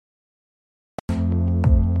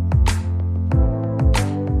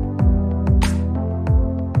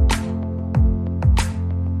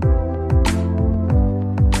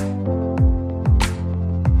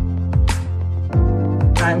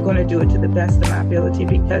do it to the best of my ability,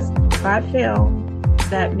 because if I fail,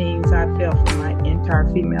 that means I fail for my entire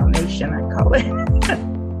female nation, I call it.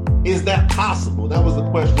 Is that possible? That was the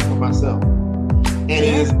question for myself. And it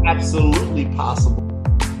is absolutely possible.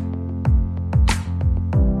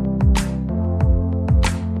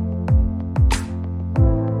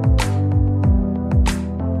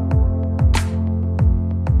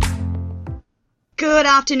 Good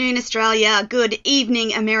afternoon, Australia. Good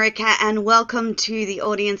evening, America, and welcome to the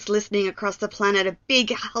audience listening across the planet. A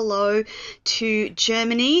big hello to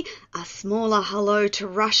Germany, a smaller hello to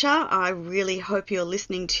Russia. I really hope you're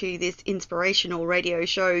listening to this inspirational radio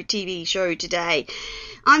show, TV show today.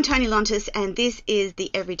 I'm Toni Lontis, and this is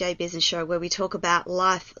the Everyday Business Show, where we talk about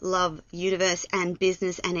life, love, universe, and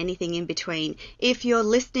business, and anything in between. If you're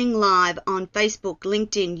listening live on Facebook,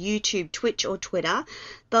 LinkedIn, YouTube, Twitch, or Twitter,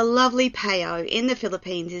 the lovely Payo in the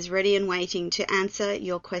Philippines is ready and waiting to answer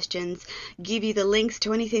your questions, give you the links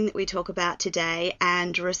to anything that we talk about today,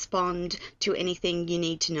 and respond to anything you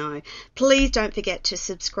need to know. Please don't forget to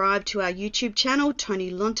subscribe to our YouTube channel,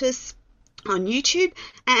 Toni Lontis, on YouTube,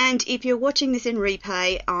 and if you're watching this in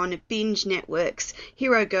replay on Binge Networks,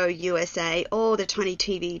 Hero Go USA, or the Toni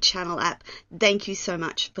TV channel app, thank you so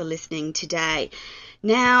much for listening today.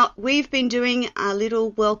 Now, we've been doing a little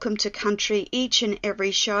welcome to country each and every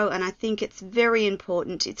show, and I think it's very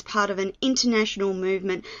important. It's part of an international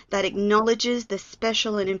movement that acknowledges the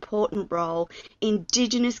special and important role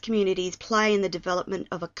Indigenous communities play in the development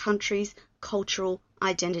of a country's cultural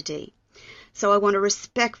identity. So I want to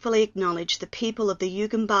respectfully acknowledge the people of the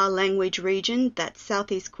Yugambeh language region, that's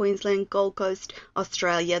Southeast Queensland, Gold Coast,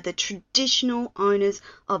 Australia, the traditional owners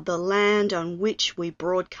of the land on which we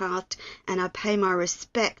broadcast, and I pay my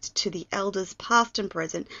respect to the elders past and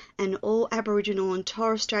present, and all Aboriginal and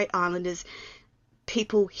Torres Strait Islanders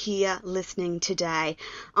people here listening today.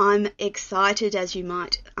 I'm excited, as you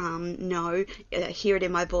might know, hear it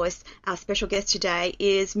in my voice. Our special guest today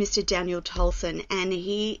is Mr. Daniel Tolson, and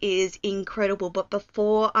he is incredible. But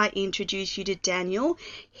before I introduce you to Daniel,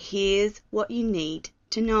 here's what you need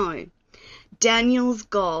to know. Daniel's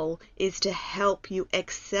goal is to help you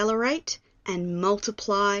accelerate and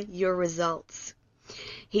multiply your results.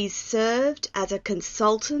 He's served as a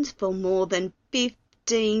consultant for more than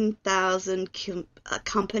 15,000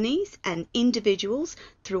 companies and individuals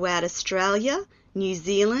throughout Australia, New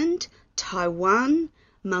Zealand, Taiwan,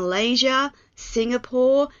 Malaysia,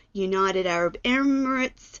 Singapore, United Arab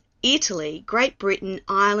Emirates, Italy, Great Britain,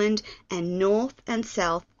 Ireland, and North and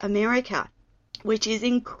South America, which is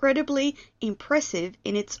incredibly impressive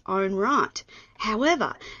in its own right.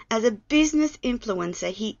 However, as a business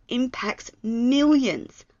influencer, he impacts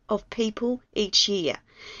millions of people each year.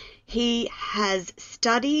 He has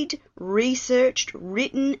studied, researched,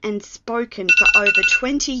 written and spoken for over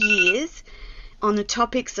 20 years on the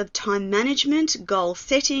topics of time management, goal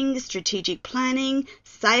setting, strategic planning,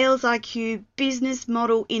 sales IQ, business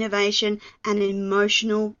model innovation and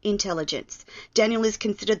emotional intelligence. Daniel is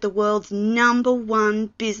considered the world's #1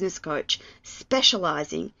 business coach,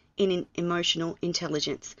 specializing in emotional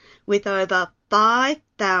intelligence, with over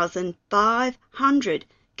 5,500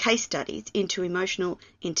 case studies into emotional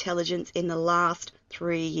intelligence in the last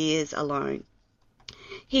 3 years alone.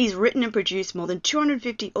 He's written and produced more than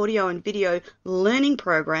 250 audio and video learning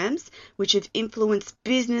programs which have influenced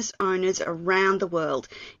business owners around the world,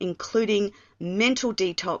 including Mental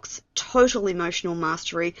Detox, Total Emotional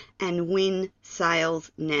Mastery, and Win Sales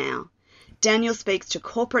Now. Daniel speaks to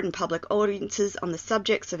corporate and public audiences on the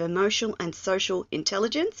subjects of emotional and social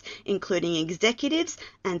intelligence, including executives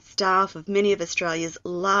and staff of many of Australia's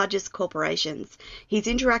largest corporations. His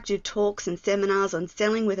interactive talks and seminars on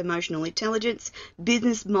selling with emotional intelligence,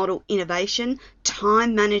 business model innovation,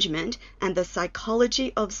 time management, and the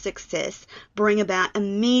psychology of success bring about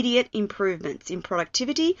immediate improvements in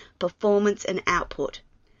productivity, performance, and output.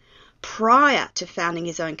 Prior to founding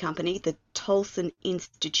his own company, the Tolson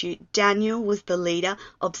Institute, Daniel was the leader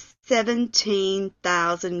of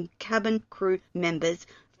 17,000 cabin crew members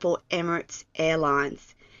for Emirates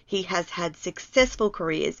Airlines. He has had successful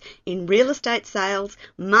careers in real estate sales,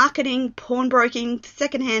 marketing, pawnbroking,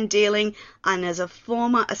 second-hand dealing, and as a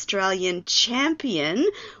former Australian champion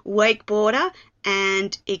wakeboarder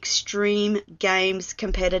and extreme games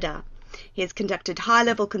competitor. He has conducted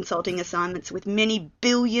high-level consulting assignments with many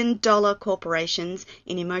billion-dollar corporations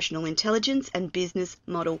in emotional intelligence and business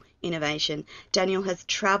model innovation. Daniel has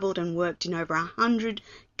travelled and worked in over 100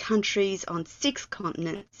 countries on 6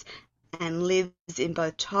 continents and lives in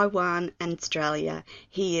both Taiwan and Australia.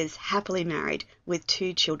 He is happily married with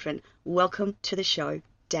 2 children. Welcome to the show,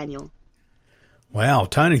 Daniel. Wow,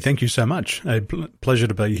 Toni, thank you so much. A pleasure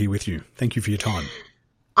to be here with you. Thank you for your time.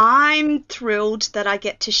 I'm thrilled that I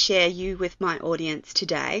get to share you with my audience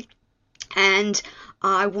today. And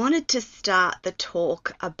I wanted to start our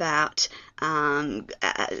talk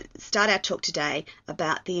today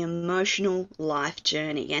about the emotional life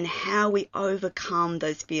journey and how we overcome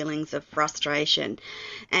those feelings of frustration.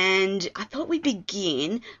 And I thought we'd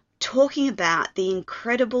begin talking about the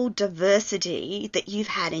incredible diversity that you've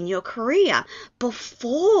had in your career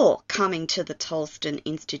before coming to the Tolson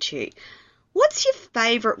Institute. What's your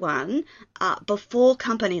favourite one before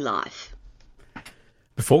company life?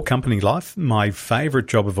 Before company life, my favourite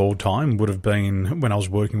job of all time would have been when I was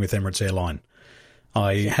working with Emirates Airlines.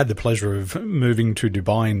 I had the pleasure of moving to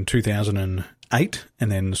Dubai in 2008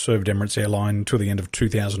 and then served Emirates Airlines till the end of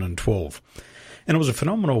 2012. And it was a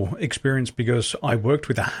phenomenal experience because I worked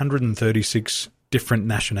with 136 different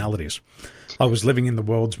nationalities. I was living in the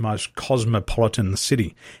world's most cosmopolitan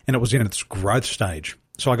city, and it was in its growth stage.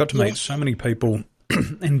 So I got to meet so many people,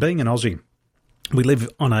 and being an Aussie, we live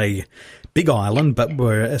on a big island, but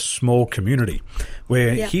we're a small community.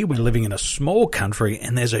 Here we're living in a small country,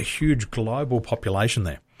 and there's a huge global population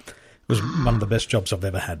there. It was one of the best jobs I've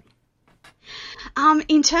ever had.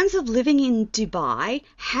 In terms of living in Dubai,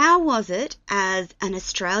 how was it as an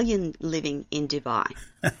Australian living in Dubai?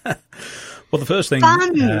 Well, the first thing...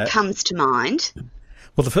 Fun comes to mind.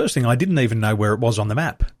 Well, the first thing, I didn't even know where it was on the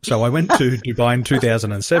map. So I went to Dubai in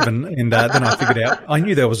 2007 and then I figured out, I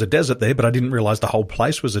knew there was a desert there, but I didn't realise the whole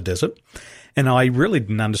place was a desert. And I really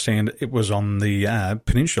didn't understand it was on the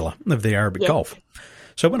peninsula of the Arabic Gulf.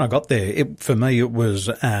 So when I got there, for me, it was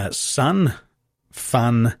sun,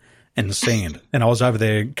 fun, and sand. And I was over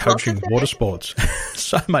there coaching water sports.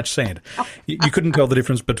 So much sand. You couldn't tell the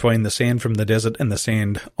difference between the sand from the desert and the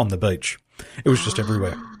sand on the beach. It was just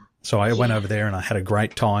everywhere. So I went over there and I had a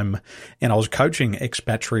great time, and I was coaching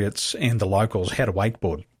expatriates and the locals how to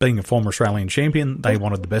wakeboard. Being a former Australian champion, they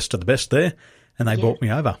wanted the best of the best there, and they brought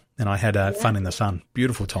me over, and I had fun in the sun.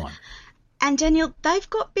 Beautiful time. And Daniel, they've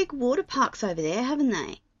got big water parks over there, haven't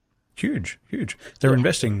they? Huge. They're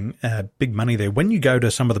investing big money there. When you go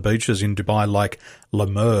to some of the beaches in Dubai, like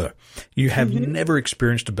Lamer, you have never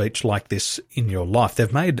experienced a beach like this in your life.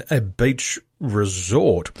 They've made a beach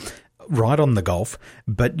resort right on the Gulf,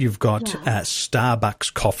 but you've got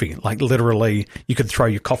Starbucks coffee. Like literally, you could throw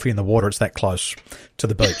your coffee in the water. It's that close to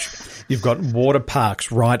the beach. You've got water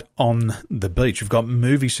parks right on the beach. You've got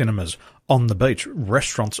movie cinemas on the beach,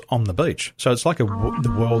 restaurants on the beach. So it's like the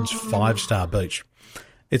world's 5-star beach.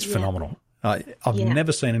 It's phenomenal. I've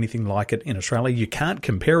never seen anything like it in Australia. You can't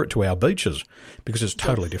compare it to our beaches because it's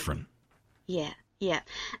totally different. Yeah.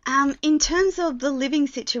 In terms of the living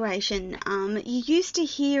situation, you used to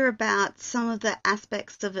hear about some of the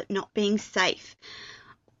aspects of it not being safe.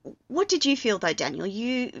 What did you feel though, Daniel,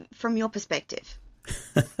 from your perspective?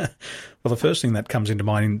 Well, the first thing that comes into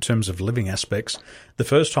mind in terms of living aspects, the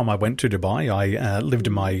first time I went to Dubai, I lived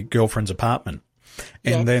in my girlfriend's apartment.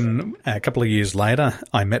 And then a couple of years later,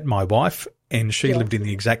 I met my wife, and she lived in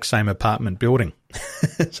the exact same apartment building.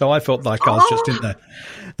 So I felt like I was just in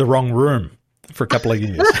the wrong room for a couple of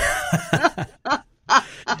years.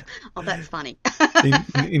 Oh, that's funny.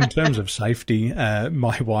 in terms of safety,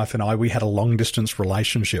 my wife and I, we had a long-distance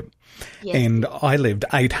relationship, and I lived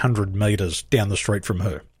 800 metres down the street from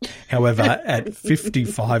her. However, at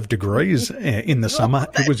 55 degrees in the summer,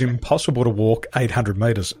 it was impossible to walk 800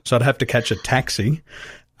 metres. So I'd have to catch a taxi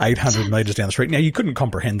 800 metres down the street. Now, you couldn't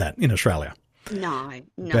comprehend that in Australia. No.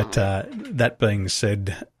 But that being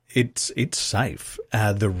said, it's safe.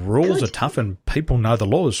 The rules are tough and people know the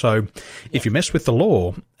laws. So if you mess with the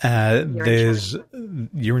law,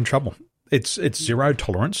 you're in trouble. It's zero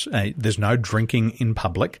tolerance. There's no drinking in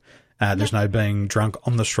public. There's no being drunk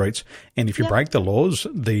on the streets. And if you break the law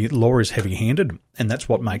is heavy-handed, and that's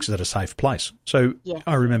what makes it a safe place. So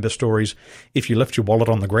I remember stories, if you left your wallet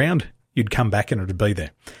on the ground, you'd come back and it would be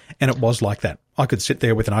there. And it was like that. I could sit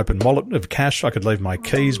there with an open wallet of cash. I could leave my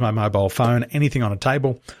keys, my mobile phone, anything on a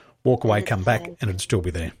table, walk away, come back, and it'd still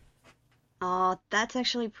be there. Oh, that's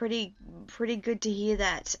actually pretty good to hear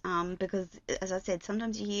that, because, as I said,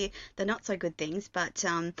 sometimes you hear the not so good things, but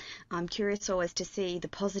I'm curious always to see the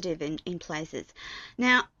positive in places.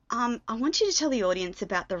 Now, I want you to tell the audience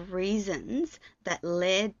about the reasons that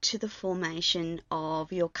led to the formation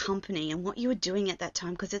of your company and what you were doing at that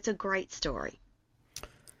time, because it's a great story.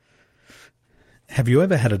 Have you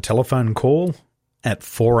ever had a telephone call at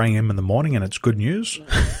 4 a.m. in the morning and it's good news?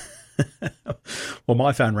 Well,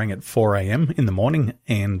 my phone rang at 4 a.m. in the morning,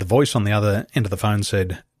 and the voice on the other end of the phone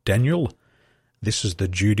said, "Daniel, this is the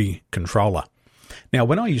duty controller." Now,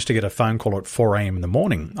 when I used to get a phone call at 4 a.m. in the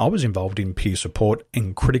morning, I was involved in peer support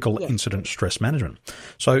and critical incident stress management.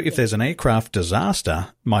 So if there's an aircraft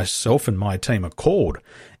disaster, myself and my team are called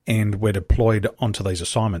and we're deployed onto these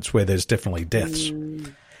assignments where there's definitely deaths.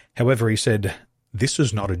 However, he said, this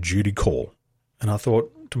is not a duty call. And I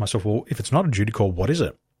thought to myself, well, if it's not a duty call, what is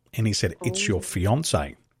it? And he said, it's your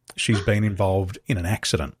fiancée. She's been involved in an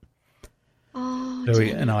accident. So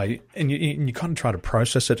you kind of try to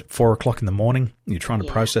process it at 4 o'clock in the morning. You're trying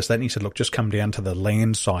to process that. And he said, look, just come down to the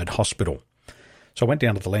landside hospital. So I went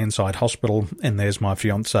down to the landside hospital and there's my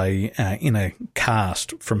fiancée in a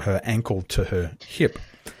cast from her ankle to her hip.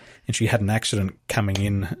 And she had an accident coming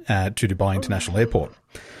in to Dubai International Airport.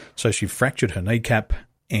 So she fractured her kneecap.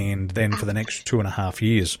 And then for the next 2.5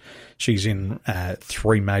 years, she's in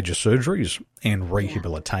 3 major surgeries and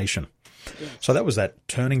rehabilitation. So that was that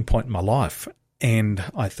turning point in my life. And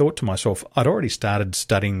I thought to myself, I'd already started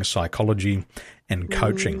studying psychology and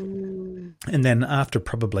coaching. And then after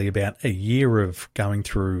probably about a year of going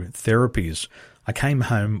through therapies, I came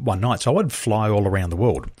home one night. So I'd fly all around the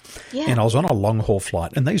world. And I was on a long-haul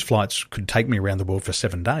flight. And these flights could take me around the world for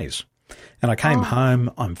 7 days. And I came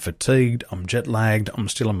home, I'm fatigued, I'm jet-lagged, I'm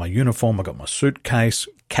still in my uniform, I got my suitcase,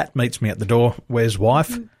 Kat meets me at the door, where's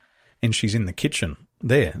wife? And she's in the kitchen,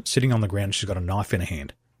 there, sitting on the ground, she's got a knife in her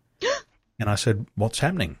hand. And I said, what's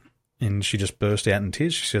happening? And she just burst out in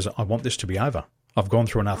tears. She says, I want this to be over. I've gone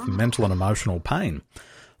through enough mental and emotional pain.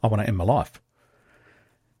 I want to end my life.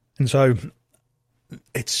 And so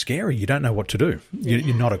it's scary. You don't know what to do.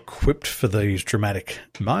 You're not equipped for these dramatic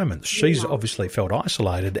moments. She's obviously felt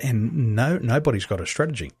isolated and nobody's got a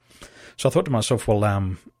strategy. So I thought to myself,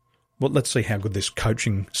 well, let's see how good this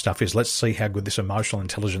coaching stuff is. Let's see how good this emotional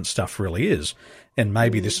intelligence stuff really is. And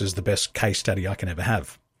maybe this is the best case study I can ever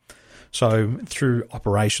have. So through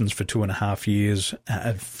operations for 2.5 years,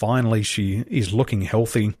 finally she is looking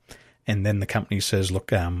healthy. And then the company says,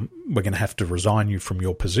 look, we're going to have to resign you from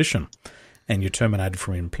your position and you're terminated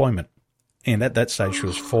from employment. And at that stage, she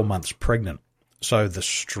was 4 months pregnant. So the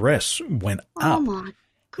stress went up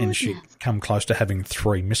and she'd come close to having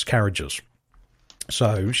 3 miscarriages.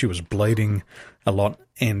 So she was bleeding a lot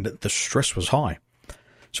and the stress was high.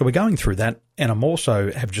 So we're going through that, and I'm also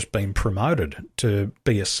have just been promoted to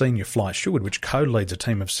be a senior flight steward, which co-leads a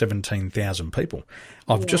team of 17,000 people.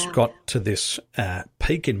 I've just got to this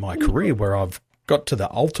peak in my career where I've got to the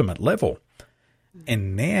ultimate level.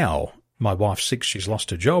 And now my wife's sick, she's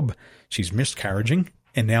lost her job, she's miscarriaging,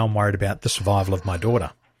 and now I'm worried about the survival of my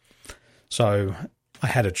daughter. So I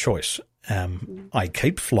had a choice. I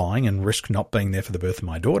keep flying and risk not being there for the birth of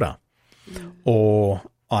my daughter, or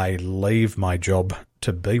I leave my job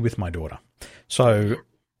to be with my daughter. So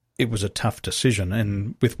it was a tough decision.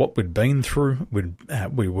 And with what we'd been through,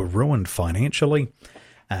 we were ruined financially,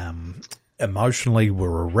 emotionally, we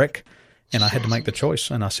were a wreck. And I had to make the choice.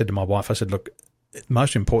 And I said to my wife, I said, look, the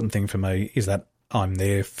most important thing for me is that I'm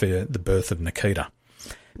there for the birth of Nikita.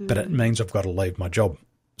 But it means I've got to leave my job.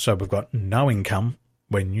 So we've got no income.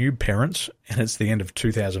 We're new parents, and it's the end of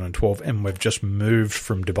 2012, and we've just moved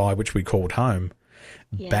from Dubai, which we called home,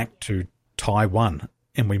 back to Taiwan,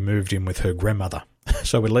 and we moved in with her grandmother.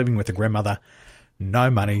 So we're living with the grandmother,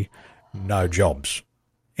 no money, no jobs,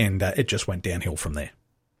 and it just went downhill from there.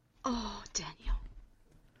 Oh, Daniel.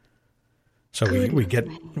 So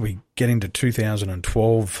we get into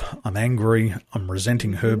 2012. I'm angry. I'm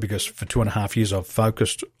resenting her because for 2.5 years I've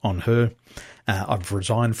focused on her. I've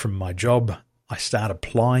resigned from my job. I start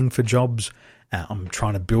applying for jobs. I'm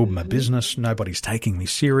trying to build my business. Nobody's taking me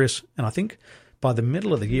serious. And I think by the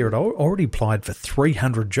middle of the year, I'd already applied for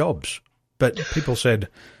 300 jobs. But people said,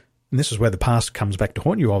 and this is where the past comes back to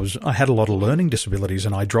haunt you, I had a lot of learning disabilities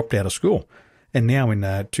and I dropped out of school. And now in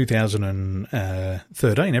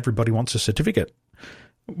 2013, everybody wants a certificate.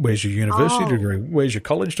 Where's your university degree? Where's your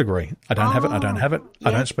college degree? I don't have it. I don't have it.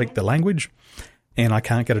 I don't speak the language and I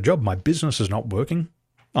can't get a job. My business is not working.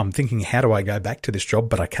 I'm thinking, how do I go back to this job,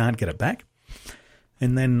 but I can't get it back?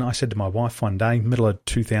 And then I said to my wife one day, middle of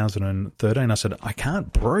 2013, I said, I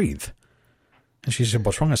can't breathe. And she said,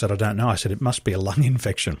 what's wrong? I said, I don't know. I said, it must be a lung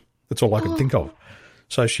infection. That's all I could think of.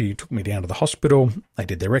 So she took me down to the hospital. They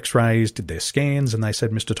did their x-rays, did their scans, and they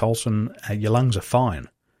said, Mr. Tolson, your lungs are fine.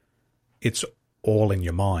 It's all in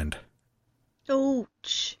your mind.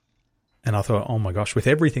 Ouch. And I thought, oh my gosh, with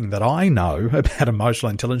everything that I know about emotional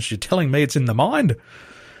intelligence, you're telling me it's in the mind.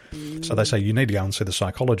 So they say, you need to go and see the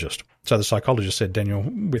psychologist. So the psychologist said, Daniel,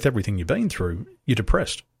 with everything you've been through, you're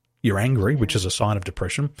depressed. You're angry, which is a sign of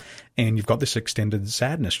depression, and you've got this extended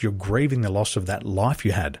sadness. You're grieving the loss of that life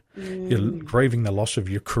you had. You're grieving the loss of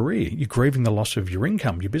your career. You're grieving the loss of your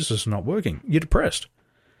income. Your business is not working. You're depressed.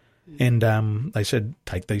 And they said,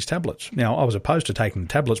 take these tablets. Now, I was opposed to taking the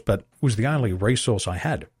tablets, but it was the only resource I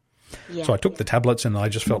had. Yeah. So I took the tablets and I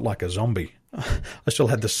just felt like a zombie. I still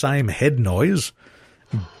had the same head noise,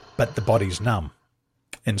 but the body's numb.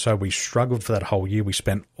 And so we struggled for that whole year. We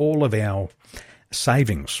spent all of our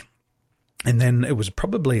savings. And then it was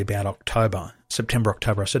probably about September,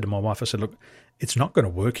 October. I said to my wife, I said, look, it's not going to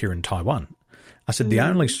work here in Taiwan. I said, the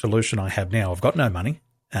only solution I have now, I've got no money.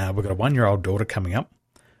 We've got a 1-year-old daughter coming up.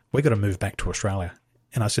 We've got to move back to Australia.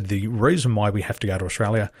 And I said, the reason why we have to go to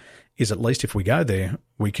Australia is at least if we go there,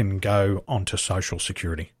 we can go onto Social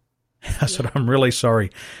Security. I said, I'm really sorry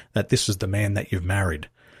that this is the man that you've married.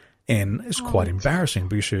 And it's quite embarrassing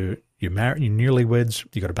because you're married, you're newlyweds,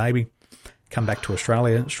 you got a baby, come back to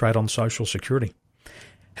Australia straight on Social Security.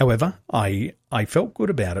 However, I felt good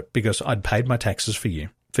about it because I'd paid my taxes for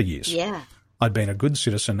years. Yeah. I'd been a good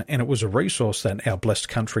citizen, and it was a resource that our blessed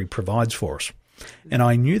country provides for us. And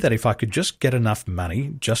I knew that if I could just get enough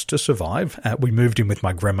money just to survive, we moved in with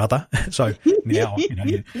my grandmother. So now,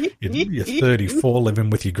 you're 34 living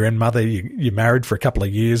with your grandmother. You're married for a couple of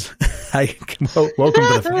years. Hey, welcome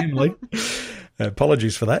to the family.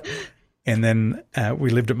 Apologies for that. And then we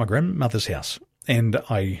lived at my grandmother's house, and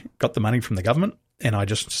I got the money from the government, and I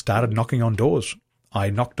just started knocking on doors. I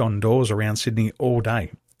knocked on doors around Sydney all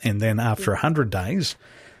day. And then after 100 days,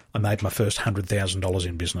 I made my first $100,000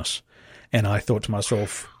 in business. And I thought to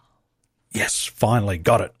myself, yes, finally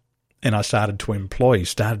got it. And I started to employ,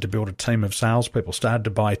 started to build a team of salespeople, started to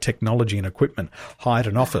buy technology and equipment, hired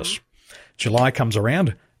an office. July comes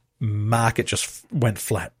around, market just went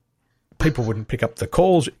flat. People wouldn't pick up the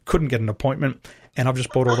calls, couldn't get an appointment, and I've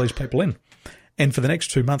just brought all these people in. And for the next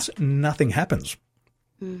 2 months, nothing happens.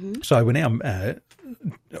 Mm-hmm. So we're now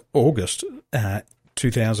August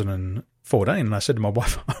 2014, and I said to my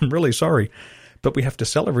wife, I'm really sorry, but we have to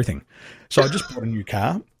sell everything. So I just bought a new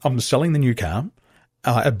car. I'm selling the new car.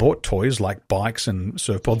 I bought toys like bikes and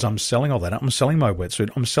surfboards. I'm selling all that. I'm selling my wetsuit.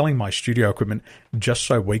 I'm selling my studio equipment just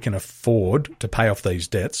so we can afford to pay off these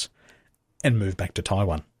debts and move back to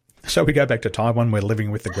Taiwan. So we go back to Taiwan. We're living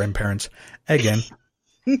with the grandparents again.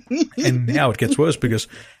 And now it gets worse because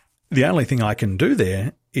the only thing I can do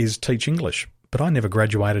there is teach English, but I never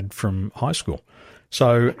graduated from high school.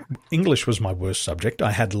 So English was my worst subject.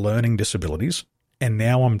 I had learning disabilities, and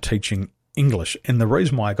now I'm teaching English. And the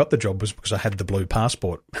reason why I got the job was because I had the blue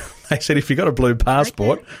passport. They said, if you got a blue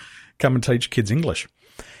passport, come and teach kids English.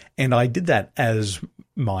 And I did that as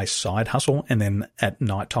my side hustle. And then at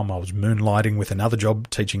night time, I was moonlighting with another job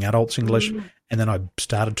teaching adults English. And then I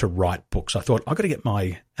started to write books. I thought, I've got to get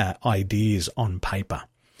my ideas on paper.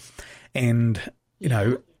 And,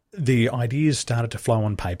 the ideas started to flow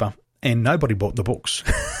on paper. And nobody bought the books.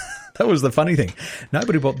 That was the funny thing.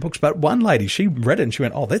 Nobody bought the books. But one lady, she read it and she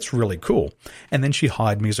went, oh, that's really cool. And then she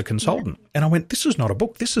hired me as a consultant. And I went, this is not a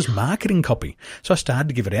book. This is marketing copy. So I started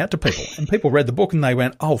to give it out to people. And people read the book and they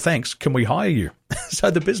went, oh, thanks. Can we hire you? So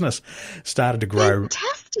the business started to grow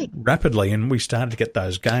rapidly. And we started to get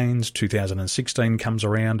those gains. 2016 comes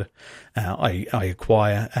around. I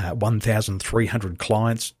acquire 1,300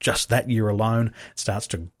 clients just that year alone. It starts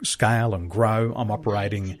to scale and grow. I'm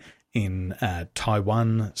operating in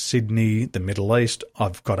Taiwan, Sydney, the Middle East.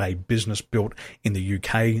 I've got a business built in the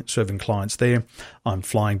UK serving clients there. I'm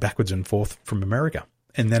flying backwards and forth from America.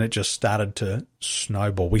 And then it just started to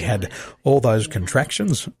snowball. We had all those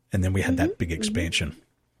contractions and then we had that big expansion.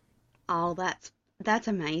 Oh, that's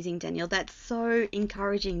amazing, Daniel. That's so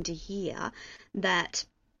encouraging to hear that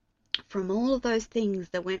from all of those things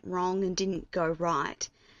that went wrong and didn't go right,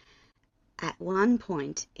 at one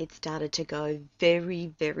point, it started to go very,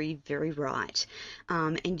 very, very right.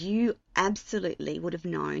 And you absolutely would have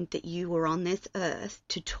known that you were on this earth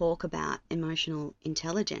to talk about emotional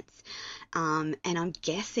intelligence. And I'm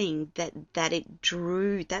guessing that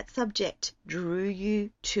that subject drew you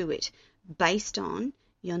to it based on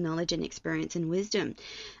your knowledge and experience and wisdom.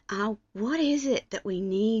 What is it that we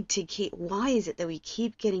need to why is it that we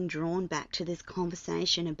keep getting drawn back to this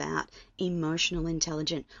conversation about emotional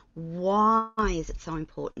intelligence? Why is it so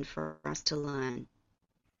important for us to learn?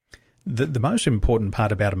 The most important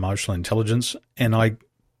part about emotional intelligence, and I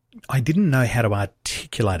didn't know how to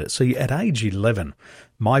articulate it. See, at age 11,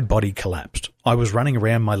 my body collapsed. I was running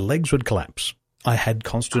around, my legs would collapse. I had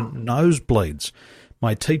constant nosebleeds.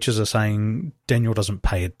 My teachers are saying, Daniel doesn't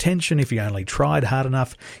pay attention. If he only tried hard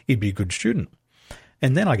enough, he'd be a good student.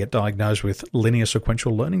 And then I get diagnosed with linear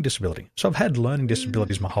sequential learning disability. So I've had learning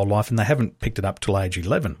disabilities my whole life, and they haven't picked it up till age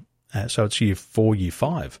 11. So it's year 4, year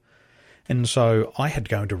 5. And so I had to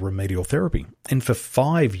go into remedial therapy. And for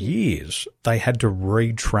 5 years, they had to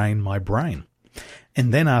retrain my brain.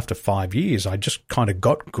 And then after 5 years, I just kind of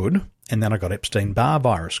got good. And then I got Epstein-Barr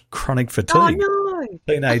virus, chronic fatigue,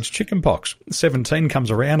 teenage chickenpox. 17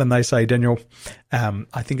 comes around and they say, Daniel,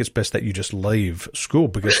 I think it's best that you just leave school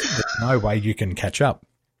because there's no way you can catch up.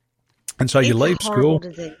 And so you leave school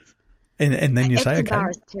and then you say, okay. Epstein-Barr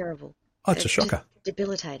is terrible. Oh, it's a shocker.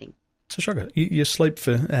 Debilitating. It's a shocker. You sleep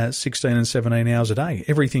for 16 and 17 hours a day,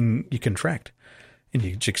 everything you contract. And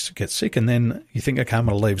you just get sick, and then you think, okay, I'm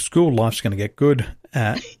going to leave school, life's going to get good.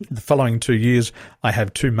 The following 2 years, I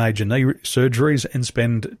have 2 major knee surgeries and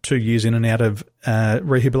spend 2 years in and out of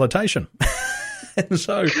rehabilitation. And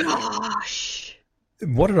so, gosh,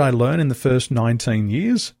 what did I learn in the first 19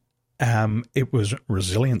 years? It was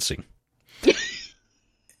resiliency.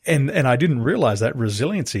 And I didn't realize that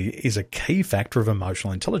resiliency is a key factor of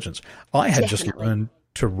emotional intelligence. I had just learned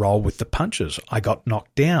to roll with the punches. I got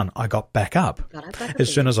knocked down. I got back up.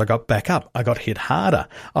 As soon as I got back up, I got hit harder.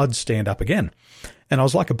 I'd stand up again. And I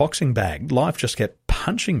was like a boxing bag. Life just kept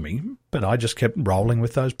punching me, but I just kept rolling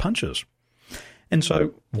with those punches. And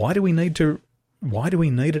so why do we need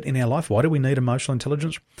it in our life? Why do we need emotional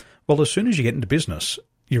intelligence? Well, as soon as you get into business,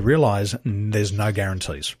 you realize there's no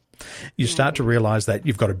guarantees. You start to realize that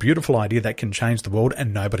you've got a beautiful idea that can change the world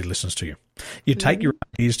and nobody listens to you. You take your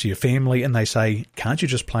ideas to your family and they say, can't you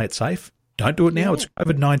just play it safe? Don't do it now. It's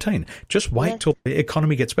COVID-19. Just wait till the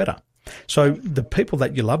economy gets better. So the people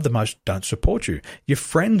that you love the most don't support you. Your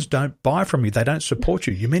friends don't buy from you. They don't support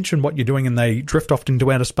you. You mention what you're doing and they drift off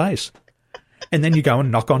into outer space. And then you go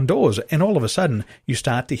and knock on doors and all of a sudden you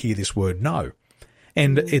start to hear this word no.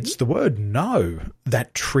 And it's the word no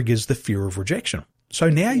that triggers the fear of rejection. So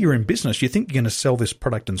now you're in business, you think you're going to sell this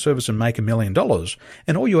product and service and make $1 million,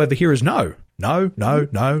 and all you ever hear is no, no, no,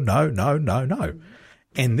 no, no, no, no, no.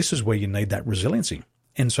 And this is where you need that resiliency.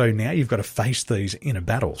 And so now you've got to face these inner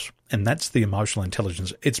battles, and that's the emotional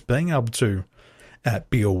intelligence. It's being able to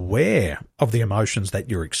be aware of the emotions that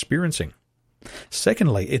you're experiencing.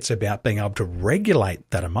 Secondly, it's about being able to regulate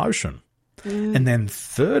that emotion. And then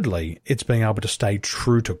thirdly, it's being able to stay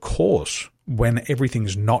true to course when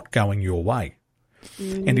everything's not going your way.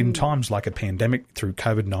 And in times like a pandemic through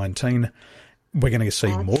COVID-19, we're going to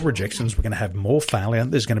see more rejections. We're going to have more failure.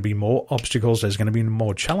 There's going to be more obstacles. There's going to be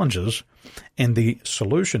more challenges. And the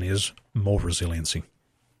solution is more resiliency.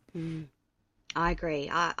 I agree.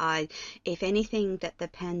 I if anything that the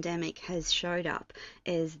pandemic has showed up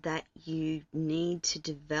is that you need to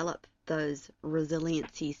develop those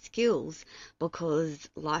resiliency skills because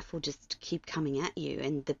life will just keep coming at you.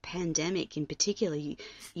 And the pandemic in particular,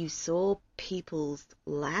 you saw people's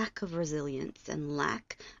lack of resilience and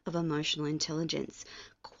lack of emotional intelligence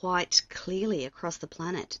quite clearly across the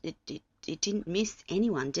planet. It didn't miss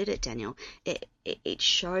anyone, did it, Daniel? It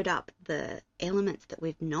showed up the elements that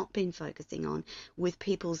we've not been focusing on with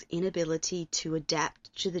people's inability to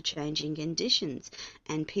adapt to the changing conditions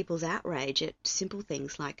and people's outrage at simple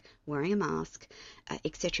things like wearing a mask,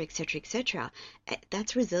 etc., etc., etc.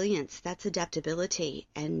 That's resilience, that's adaptability,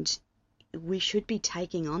 and we should be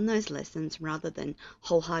taking on those lessons rather than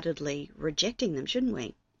wholeheartedly rejecting them, shouldn't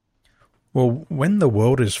we? Well, when the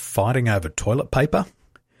world is fighting over toilet paper,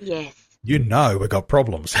 yes, you know we've got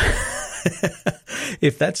problems.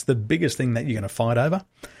 If that's the biggest thing that you're going to fight over,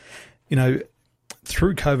 you know,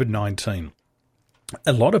 through COVID-19,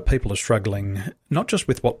 a lot of people are struggling not just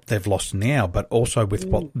with what they've lost now, but also with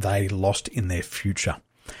what they lost in their future.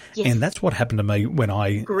 Yes. And that's what happened to me when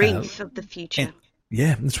I... Grief of the future.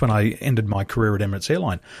 That's when I ended my career at Emirates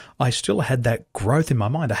Airlines. I still had that growth in my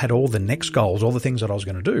mind. I had all the next goals, all the things that I was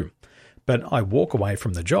going to do. But I walk away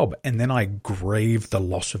from the job and then I grieve the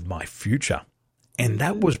loss of my future. And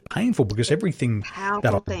that was painful because everything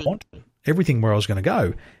that I wanted, everything where I was going to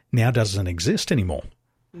go, now doesn't exist anymore.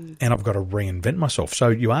 And I've got to reinvent myself. So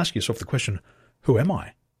you ask yourself the question, who am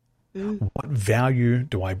I? What value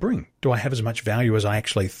do I bring? Do I have as much value as I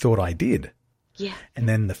actually thought I did? Yeah. And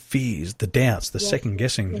then the fears, the doubts, the second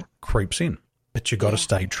guessing creeps in. But you've got to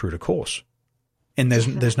stay true to course. And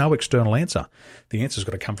there's no external answer. The answer's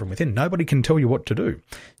got to come from within. Nobody can tell you what to do.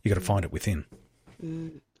 You've got to find it within.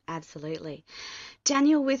 Absolutely.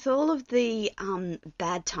 Daniel, with all of the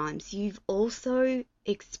bad times, you've also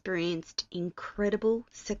experienced incredible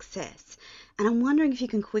success. And I'm wondering if you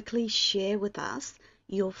can quickly share with us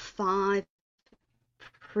your 5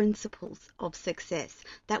 principles of success.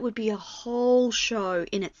 That would be a whole show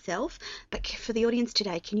in itself. But for the audience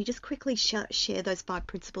today, can you just quickly share those 5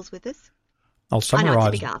 principles with us? I'll summarize. I know it's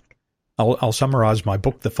a big ask. I'll summarize my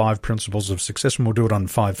book, The 5 Principles of Success, and we'll do it on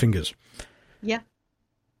 5 fingers. Yeah.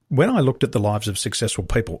 When I looked at the lives of successful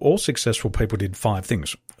people, all successful people did 5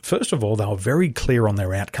 things. First of all, they were very clear on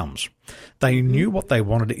their outcomes. They knew what they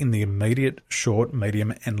wanted in the immediate, short,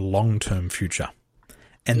 medium, and long-term future.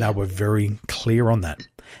 And they were very clear on that.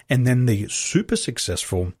 And then the super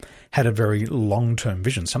successful had a very long-term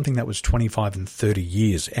vision, something that was 25 and 30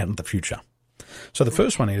 years out in the future. So the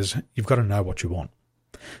first one is you've got to know what you want.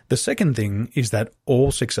 The second thing is that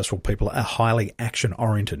all successful people are highly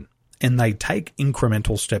action-oriented. And they take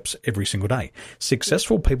incremental steps every single day.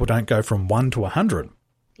 Successful people don't go from 1 to 100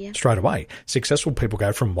 straight away. Successful people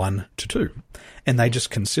go from 1 to 2. And they just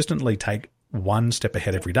consistently take one step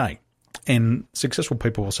ahead every day. And successful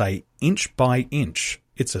people will say, inch by inch,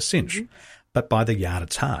 it's a cinch, but by the yard,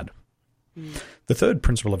 it's hard. The third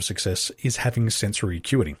principle of success is having sensory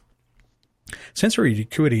acuity. Sensory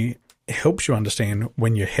acuity helps you understand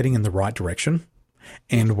when you're heading in the right direction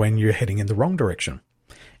and when you're heading in the wrong direction.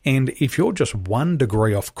 And if you're just 1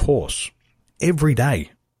 degree off course every day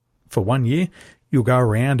for 1 year, you'll go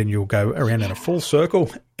around in a full circle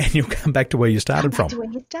and you'll come back to where you started from. To where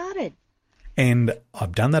you started. And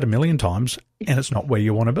I've done that a million times and it's not where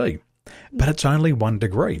you want to be. But it's only 1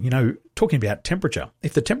 degree. You know, talking about temperature,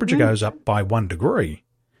 if the temperature goes up by 1 degree,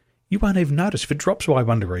 you won't even notice. If it drops by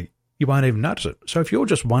 1 degree, you won't even notice it. So if you're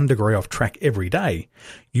just 1 degree off track every day,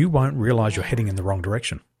 you won't realize you're heading in the wrong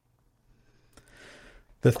direction.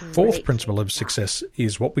 The fourth principle of success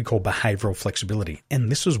is what we call behavioral flexibility.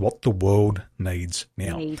 And this is what the world needs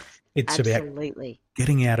now. It's about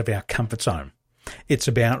getting out of our comfort zone. It's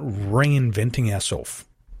about reinventing ourselves.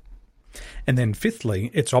 And then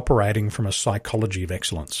fifthly, it's operating from a psychology of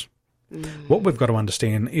excellence. What we've got to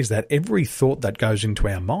understand is that every thought that goes into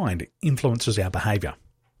our mind influences our behavior.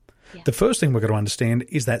 The first thing we've got to understand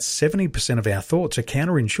is that 70% of our thoughts are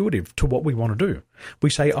counterintuitive to what we want to do. We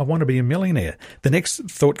say, I want to be a millionaire. The next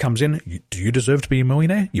thought comes in, do you deserve to be a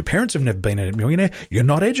millionaire? Your parents have never been a millionaire. You're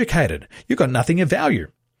not educated. You've got nothing of value.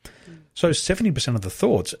 So 70% of the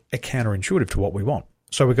thoughts are counterintuitive to what we want.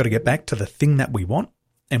 So we've got to get back to the thing that we want,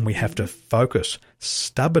 and we have to focus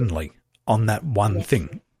stubbornly on that one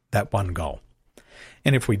thing, that one goal.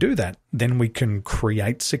 And if we do that, then we can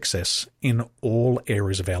create success in all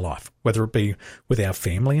areas of our life, whether it be with our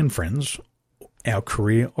family and friends, our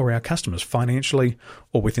career, or our customers, financially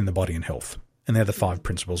or within the body and health. And they're the 5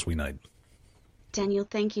 principles we need. Daniel,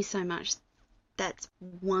 thank you so much. That's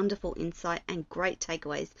wonderful insight and great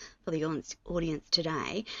takeaways for the audience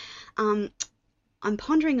today. I'm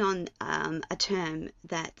pondering on a term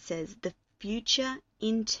that says the future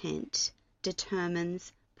intent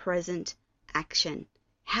determines present action.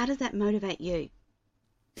 How does that motivate you?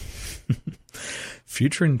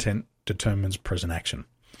 Future intent determines present action.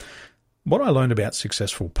 What I learned about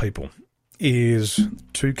successful people is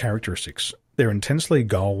 2 characteristics. They're intensely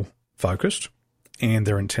goal-focused and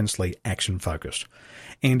they're intensely action-focused.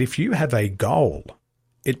 And if you have a goal,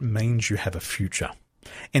 it means you have a future.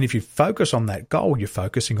 And if you focus on that goal, you're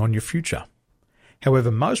focusing on your future.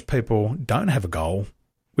 However, most people don't have a goal,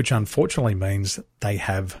 which unfortunately means they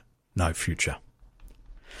have no future.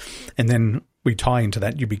 And then we tie into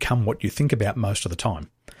that, you become what you think about most of the time.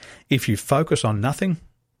 If you focus on nothing,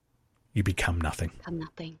 you become nothing.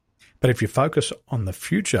 But if you focus on the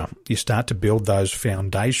future, you start to build those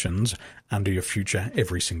foundations under your future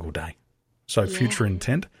every single day. So future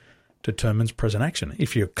intent determines present action.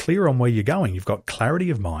 If you're clear on where you're going, you've got clarity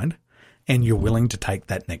of mind, and you're willing to take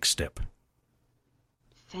that next step.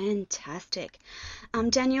 Fantastic.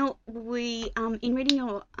 Daniel, in reading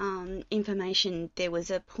your information, there was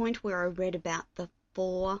a point where I read about the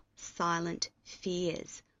 4 silent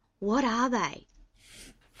fears. What are they?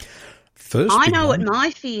 First, I know what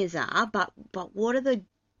my fears are, but what are the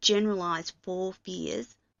generalized 4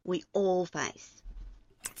 fears we all face?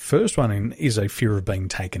 First one is a fear of being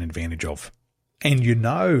taken advantage of. And you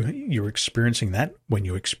know you're experiencing that when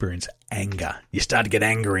you experience anger. You start to get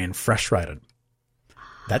angry and frustrated.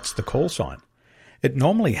 That's the call sign. It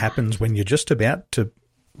normally happens when you're just about to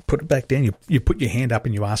put it back down. You put your hand up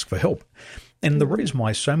and you ask for help. And the reason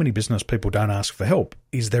why so many business people don't ask for help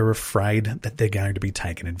is they're afraid that they're going to be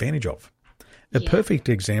taken advantage of. A perfect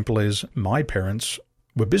example is my parents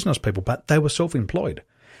were business people, but they were self-employed.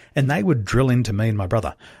 And they would drill into me and my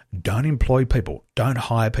brother, don't employ people, don't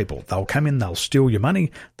hire people. They'll come in, they'll steal your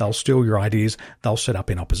money, they'll steal your ideas, they'll set up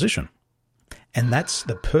in opposition. And that's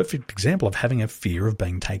the perfect example of having a fear of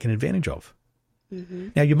being taken advantage of. Mm-hmm.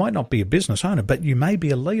 Now, you might not be a business owner, but you may be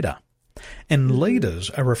a leader. And leaders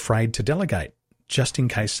are afraid to delegate just in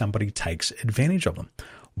case somebody takes advantage of them.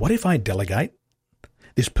 What if I delegate?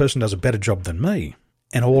 This person does a better job than me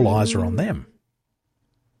and all eyes are on them.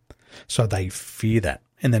 So they fear that.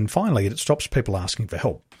 And then finally, it stops people asking for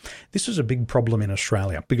help. This is a big problem in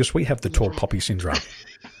Australia because we have the tall poppy syndrome.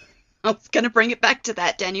 I was going to bring it back to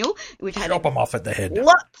that, Daniel. We've had Chop them off at the head.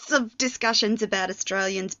 Lots of discussions about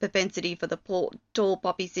Australians' propensity for the tall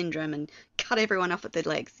poppy syndrome and cut everyone off at the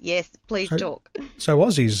legs. Yes, please talk. So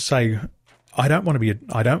Aussies say, I don't want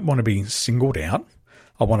to be singled out.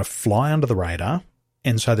 I want to fly under the radar.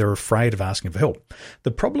 And so they're afraid of asking for help. The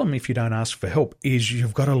problem if you don't ask for help is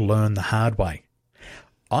you've got to learn the hard way.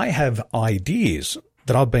 I have ideas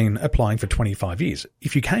that I've been applying for 25 years.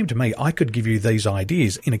 If you came to me, I could give you these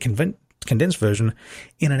ideas in a condensed version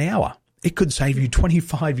in an hour. It could save you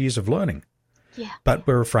 25 years of learning. Yeah. But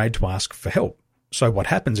we're afraid to ask for help. So what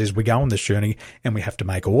happens is we go on this journey and we have to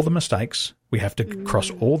make all the mistakes. We have to cross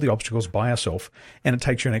all the obstacles by ourselves, and it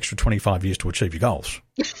takes you an extra 25 years to achieve your goals.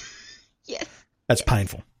 Yes. That's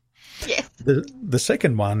painful. Yes. The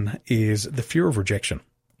second one is the fear of rejection.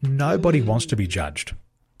 Nobody wants to be judged.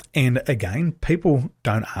 And again, people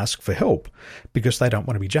don't ask for help because they don't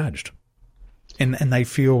want to be judged. And they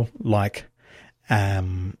feel like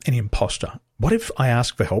an imposter. What if I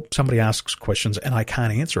ask for help, somebody asks questions and I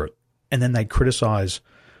can't answer it, and then they criticize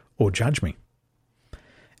or judge me?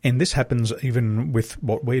 And this happens even with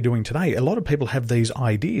what we're doing today. A lot of people have these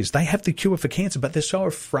ideas. They have the cure for cancer, but they're so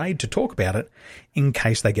afraid to talk about it in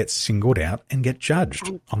case they get singled out and get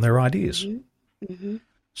judged on their ideas. Mm-hmm.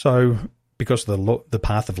 So because of the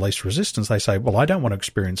path of least resistance, they say, well, I don't want to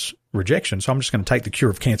experience rejection, so I'm just going to take the cure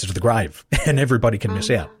of cancer to the grave and everybody can miss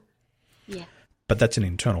out. Yeah. But that's an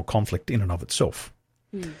internal conflict in and of itself.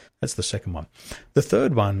 That's the second one. The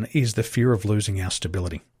third one is the fear of losing our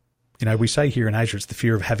stability. You know, we say here in Asia, it's the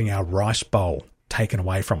fear of having our rice bowl taken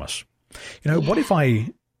away from us. You know, what if I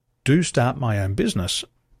do start my own business,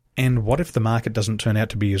 and what if the market doesn't turn out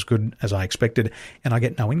to be as good as I expected and I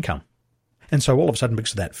get no income? And so all of a sudden,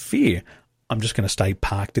 because of that fear, I'm just going to stay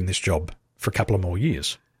parked in this job for a couple of more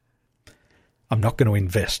years. I'm not going to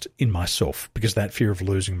invest in myself because of that fear of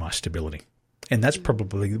losing my stability. And that's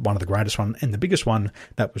probably one of the greatest one. And the biggest one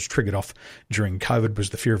that was triggered off during COVID was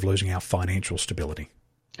the fear of losing our financial stability.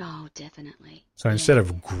 Oh, definitely. So instead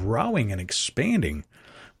of growing and expanding,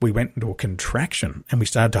 we went into a contraction and we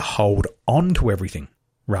started to hold on to everything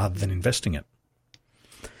rather than investing it.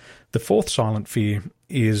 The fourth silent fear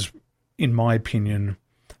is, in my opinion,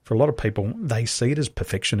 for a lot of people, they see it as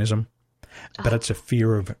perfectionism, but it's a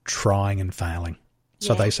fear of trying and failing.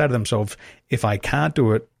 So they say to themselves, if I can't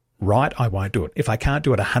do it right, I won't do it. If I can't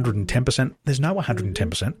do it 110%, there's no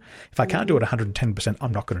 110%. If I can't do it 110%,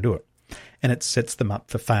 I'm not going to do it. And it sets them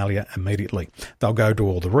up for failure immediately. They'll go do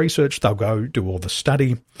all the research, they'll go do all the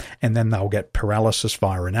study, and then they'll get paralysis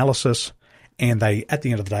via analysis. And they, at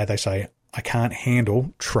the end of the day, they say, I can't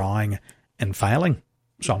handle trying and failing,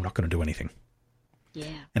 so I'm not going to do anything. Yeah.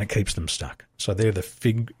 And it keeps them stuck. So they're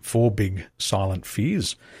the four big silent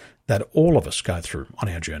fears that all of us go through on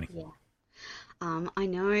our journey. Yeah. I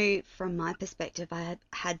know from my perspective, I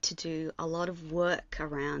had to do a lot of work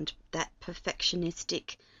around that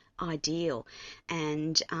perfectionistic ideal,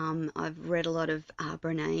 and I've read a lot of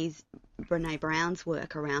Brene Brown's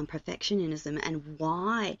work around perfectionism and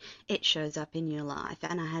why it shows up in your life.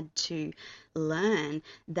 And I had to learn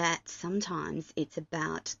that sometimes it's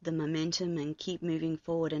about the momentum and keep moving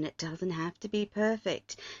forward, and it doesn't have to be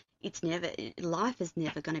perfect. Life is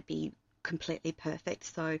never going to be completely perfect.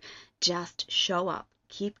 So just show up,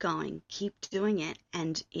 keep going, keep doing it,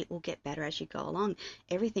 and it will get better as you go along.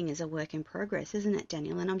 Everything is a work in progress, isn't it,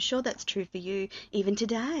 Daniel? And I'm sure that's true for you even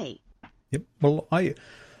today. Yep. Well, I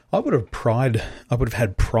would have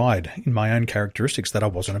had pride in my own characteristics that I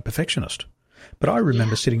wasn't a perfectionist. But I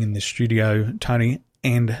remember sitting in this studio, Tony,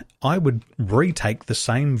 and I would retake the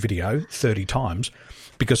same video 30 times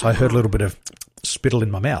because I heard a little bit of spittle in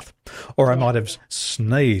my mouth, or I might have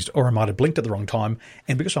sneezed, or I might have blinked at the wrong time.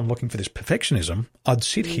 And because I'm looking for this perfectionism, I'd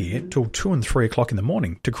sit here till 2 and 3 o'clock in the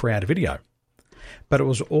morning to create a video. But it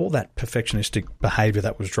was all that perfectionistic behavior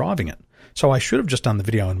that was driving it. So I should have just done the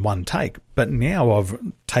video in one take, but now I've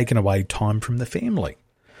taken away time from the family.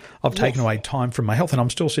 I've taken away time from my health, and I'm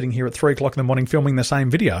still sitting here at 3 o'clock in the morning filming the same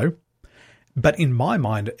video. But in my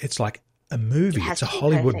mind, it's like a movie. It's a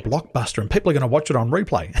Hollywood blockbuster, and people are going to watch it on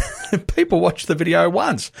replay. People watch the video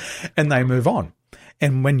once and they move on.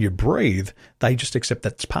 And when you breathe, they just accept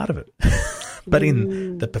that's part of it. But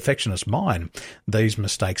in the perfectionist mind, these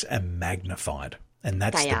mistakes are magnified, and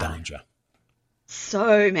that's the danger.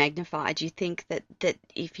 So magnified. You think that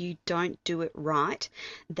if you don't do it right,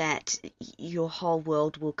 that your whole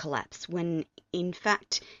world will collapse. When in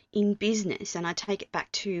fact, in business, and I take it back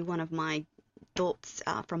to one of my thoughts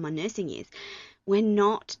from my nursing years, we're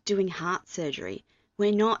not doing heart surgery. We're not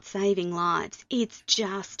We're not saving lives. It's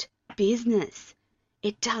just business.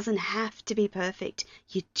 It doesn't have to be perfect.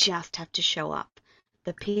 You just have to show up.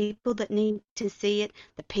 The people that need to see it,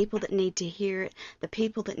 the people that need to hear it, the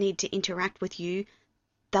people that need to interact with you,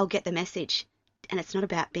 they'll get the message. And it's not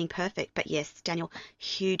about being perfect. But yes, Daniel,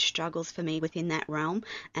 huge struggles for me within that realm.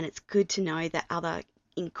 And it's good to know that other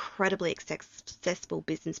incredibly successful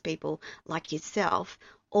business people like yourself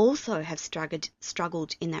also have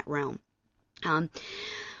struggled in that realm.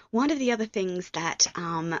 One of the other things that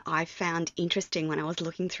I found interesting when I was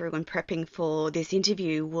looking through and prepping for this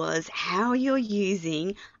interview was how you're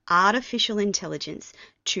using artificial intelligence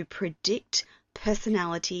to predict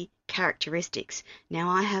personality characteristics. Now,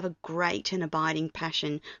 I have a great and abiding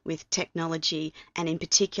passion with technology and in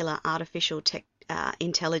particular artificial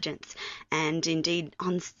intelligence. And indeed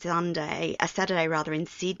on Saturday in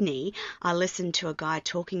Sydney, I listened to a guy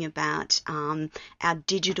talking about our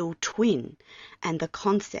digital twin and the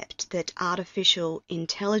concept that artificial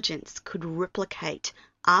intelligence could replicate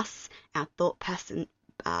us, our thought patterns,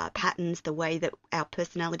 the way that our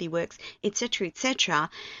personality works, etc., etc.,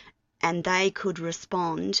 and they could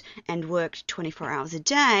respond and work 24 hours a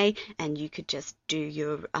day, and you could just do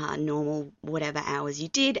your normal whatever hours you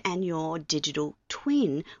did, and your digital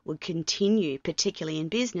twin would continue, particularly in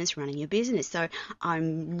business, running your business. So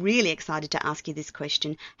I'm really excited to ask you this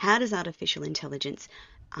question. How does artificial intelligence,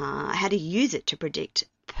 how do you use it to predict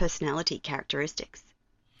personality characteristics?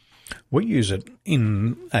 We use it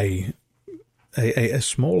in a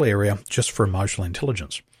small area just for emotional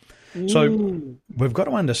intelligence. So we've got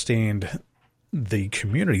to understand the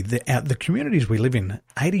community. The communities we live in,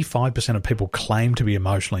 85% of people claim to be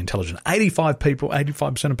emotionally intelligent.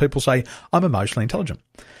 85% of people say, I'm emotionally intelligent.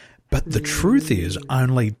 But the truth is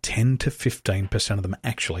only 10 to 15% of them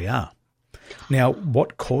actually are. Now,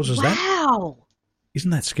 what causes that? Wow.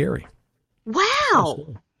 Isn't that scary?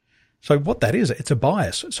 Wow. So what that is, it's a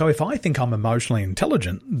bias. So if I think I'm emotionally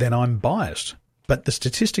intelligent, then I'm biased. But the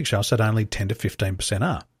statistics show us that only 10 to 15%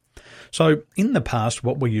 are. So in the past,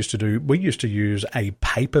 what we used to do, we used to use a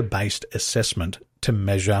paper-based assessment to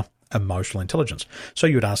measure emotional intelligence. So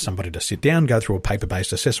you would ask somebody to sit down, go through a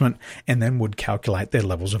paper-based assessment, and then would calculate their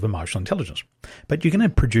levels of emotional intelligence. But you're going to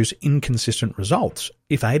produce inconsistent results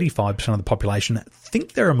if 85% of the population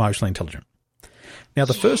think they're emotionally intelligent. Now,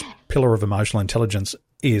 the first pillar of emotional intelligence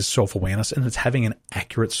is self-awareness, and it's having an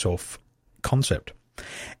accurate self-concept.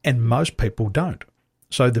 And most people don't.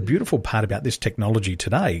 So the beautiful part about this technology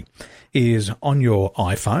today is on your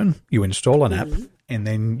iPhone, you install an app, and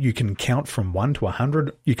then you can count from 1 to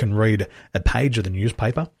 100. You can read a page of the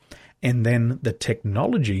newspaper, and then the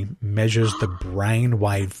technology measures the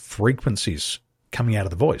brainwave frequencies coming out of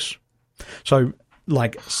the voice. So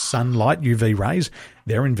like sunlight, UV rays,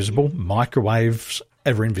 they're invisible. Microwaves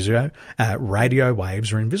are invisible. Radio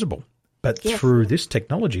waves are invisible. But through this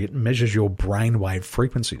technology, it measures your brainwave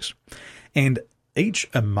frequencies. And each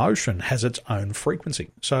emotion has its own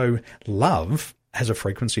frequency. So love has a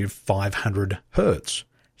frequency of 500 hertz.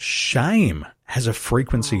 Shame has a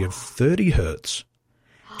frequency of 30 hertz.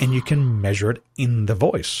 And you can measure it in the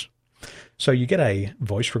voice. So you get a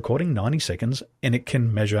voice recording, 90 seconds, and it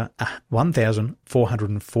can measure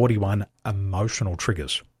 1,441 emotional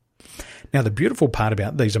triggers. Now, the beautiful part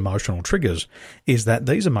about these emotional triggers is that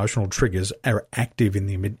these emotional triggers are active in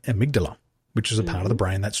the amygdala, which is a part of the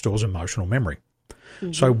brain that stores emotional memory.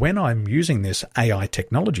 So when I'm using this AI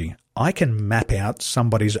technology, I can map out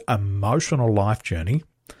somebody's emotional life journey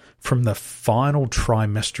from the final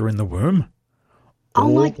trimester in the womb.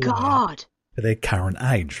 Oh my God. To their current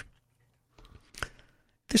age.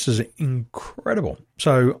 This is incredible.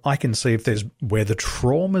 So I can see if there's where the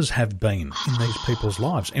traumas have been in these people's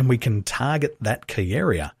lives, and we can target that key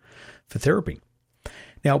area for therapy.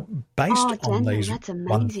 Now, based on these, that's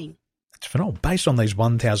amazing. It's phenomenal. Based on these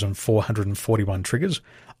 1,441 triggers,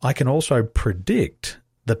 I can also predict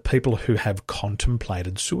the people who have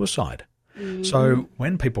contemplated suicide. So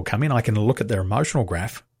when people come in, I can look at their emotional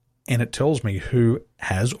graph, and it tells me who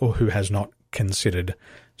has or who has not considered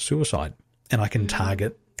suicide, and I can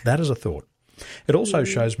target that as a thought. It also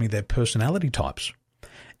shows me their personality types.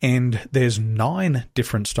 And there's 9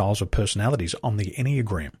 different styles of personalities on the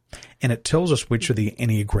Enneagram, and it tells us which of the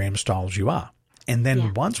Enneagram styles you are. And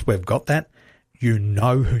then once we've got that, you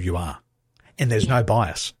know who you are. And there's no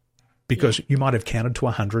bias, because you might have counted to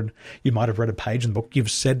 100. You might have read a page in the book. You've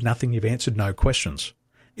said nothing. You've answered no questions.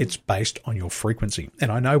 It's based on your frequency.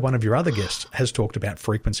 And I know one of your other guests has talked about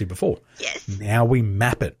frequency before. Yes. Now we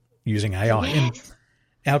map it using AI. Yes.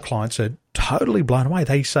 And our clients are totally blown away.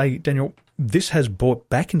 They say, Daniel, this has brought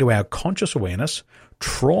back into our conscious awareness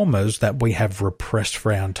traumas that we have repressed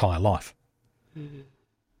for our entire life.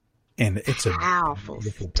 And it's powerful a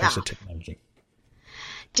beautiful stuff. piece of technology.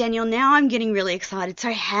 Daniel, now I'm getting really excited.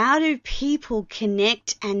 So how do people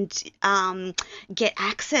connect and get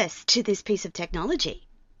access to this piece of technology?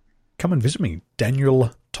 Come and visit me,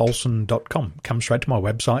 danieltolson.com. Come straight to my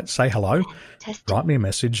website, say hello, write me a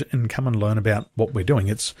message, and come and learn about what we're doing.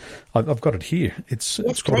 I've got it here. It's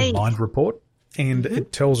called a mind report, and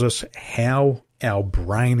it tells us how our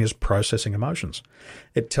brain is processing emotions.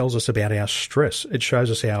 It tells us about our stress. It shows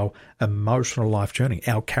us our emotional life journey,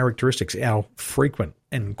 our characteristics, our frequent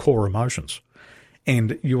and core emotions.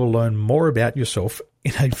 And you will learn more about yourself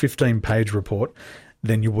in a 15-page report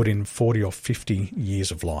than you would in 40 or 50 years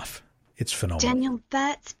of life. It's phenomenal. Daniel,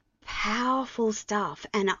 that's powerful stuff.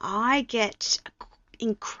 And I get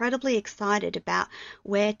incredibly excited about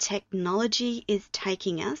where technology is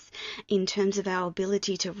taking us in terms of our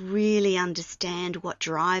ability to really understand what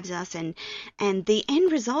drives us, and the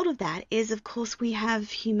end result of that is, of course, we have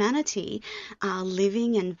humanity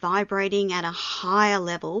living and vibrating at a higher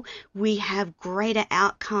level. We have greater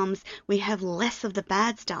outcomes, we have less of the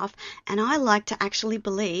bad stuff, and I like to actually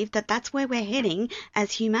believe that that's where we're heading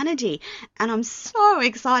as humanity. And I'm so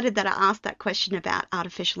excited that I asked that question about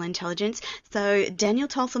artificial intelligence. So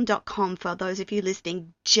danieltolson.com, for those of you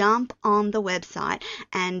listening, jump on the website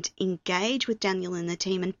and engage with Daniel and the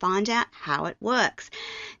team and find out how it works.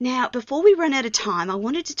 Now, before we run out of time, I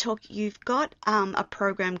wanted to talk, you've got a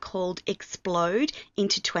program called Explode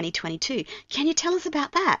into 2022. Can you tell us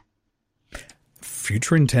about that?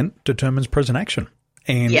 Future intent determines present action.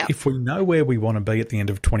 And if we know where we want to be at the end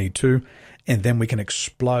of 22, and then we can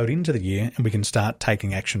explode into the year and we can start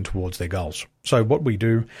taking action towards their goals. So what we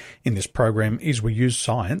do in this program is we use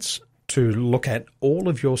science to look at all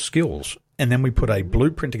of your skills, and then we put a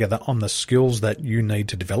blueprint together on the skills that you need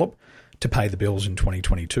to develop to pay the bills in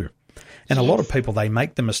 2022. And a lot of people, they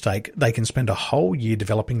make the mistake, they can spend a whole year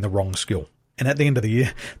developing the wrong skill. And at the end of the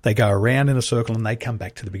year, they go around in a circle and they come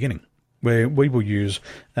back to the beginning, where we will use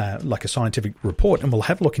like a scientific report, and we'll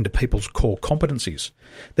have a look into people's core competencies.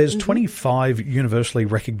 There's 25 universally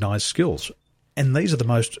recognized skills, and these are the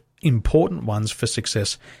most important ones for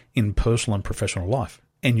success in personal and professional life.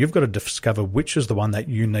 And you've got to discover which is the one that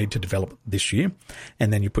you need to develop this year,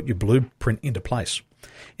 and then you put your blueprint into place.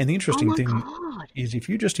 And the interesting thing is, if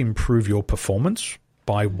you just improve your performance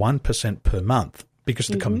by 1% per month, because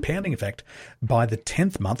of the compounding effect, by the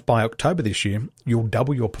 10th month, by October this year, you'll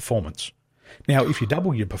double your performance. Now, if you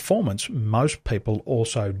double your performance, most people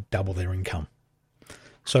also double their income.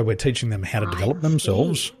 So we're teaching them how to develop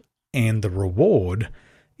themselves, and the reward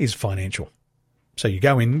is financial. So you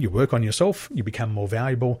go in, you work on yourself, you become more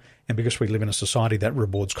valuable, and because we live in a society that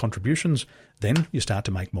rewards contributions, then you start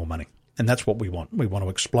to make more money. And that's what we want. We want to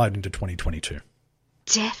explode into 2022.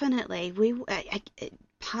 Definitely.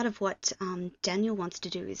 Part of what Daniel wants to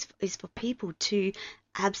do is for people to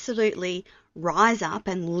absolutely rise up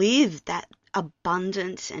and live that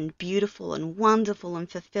abundant and beautiful and wonderful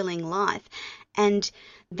and fulfilling life. And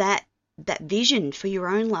that vision for your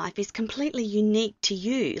own life is completely unique to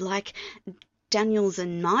you. Like, Daniel's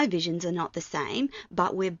and my visions are not the same,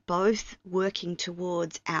 but we're both working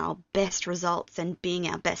towards our best results and being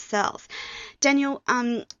our best selves. Daniel,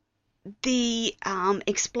 the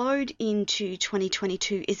Explode into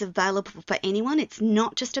 2022 is available for anyone. It's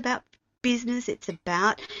not just about business. It's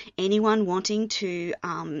about anyone wanting to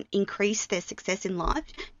increase their success in life,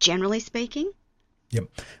 generally speaking. Yep.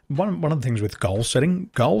 One of the things with goal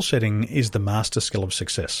setting is the master skill of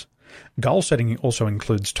success. Goal setting also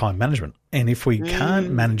includes time management. And if we can't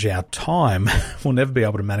manage our time, we'll never be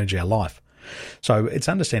able to manage our life. So it's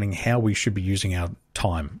understanding how we should be using our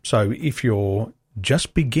time. So if you're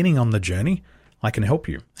just beginning on the journey, I can help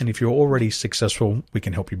you. And if you're already successful, we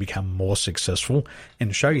can help you become more successful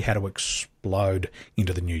and show you how to explode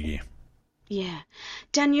into the new year. Yeah.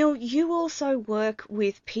 Daniel, you also work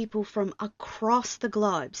with people from across the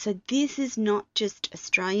globe. So this is not just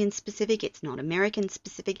Australian specific. It's not American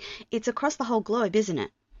specific. It's across the whole globe, isn't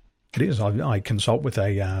it? It is. I consult with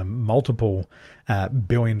a multiple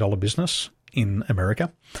billion-dollar business in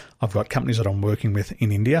America. I've got companies that I'm working with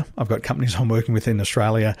in India. I've got companies I'm working with in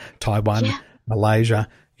Australia, Taiwan, Malaysia,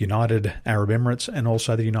 United Arab Emirates, and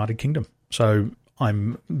also the United Kingdom. So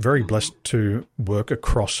I'm very blessed to work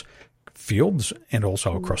across fields and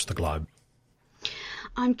also across the globe.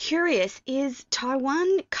 I'm curious, is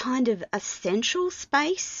Taiwan kind of a central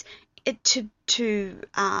space to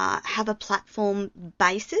have a platform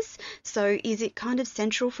basis? So is it kind of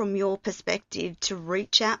central from your perspective to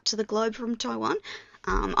reach out to the globe from Taiwan?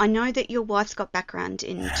 I know that your wife's got background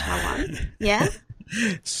in Taiwan. Yeah?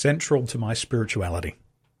 Central to my spirituality.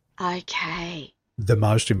 Okay. the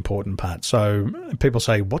most important part. So people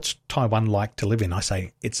say, what's Taiwan like to live in? I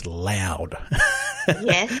say, it's loud.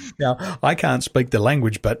 Yes. Now, I can't speak the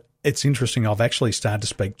language, but it's interesting. I've actually started to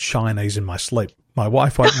speak Chinese in my sleep. My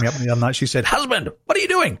wife woke me up the other night. She said, husband, what are you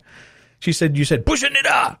doing? She said, you said, push it.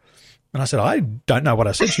 And I said, I don't know what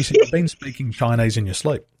I said. She said, you've been speaking Chinese in your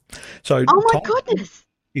sleep. So oh, my goodness.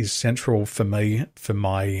 Is central for me, for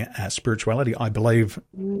my spirituality. I believe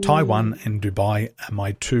Taiwan and Dubai are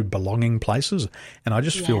my two belonging places, and I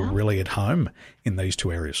just feel really at home in these two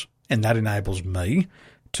areas. And that enables me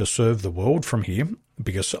to serve the world from here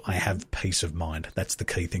because I have peace of mind. That's the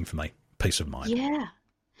key thing for me, peace of mind. Yeah.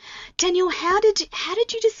 Daniel, how did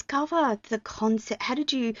you discover the concept? How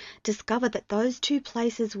did you discover that those two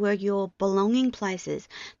places were your belonging places?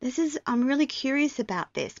 I'm really curious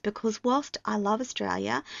about this because whilst I love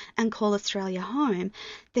Australia and call Australia home,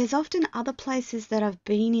 there's often other places that I've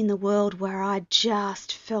been in the world where I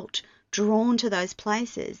just felt drawn to those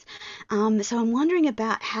places. So I'm wondering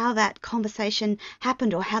about how that conversation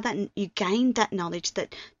happened or how that you gained that knowledge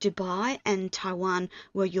that Dubai and Taiwan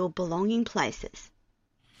were your belonging places.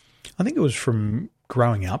 I think it was from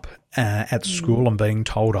growing up at school and being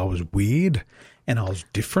told I was weird and I was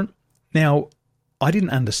different. Now, I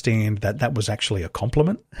didn't understand that that was actually a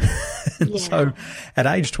compliment. So at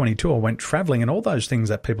age 22, I went traveling and all those things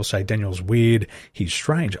that people say, Daniel's weird, he's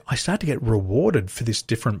strange. I started to get rewarded for this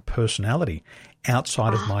different personality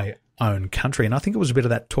outside of my own country. And I think it was a bit of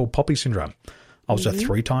that tall poppy syndrome. I was a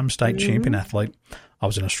 3-time state champion athlete. I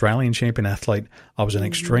was an Australian champion athlete. I was an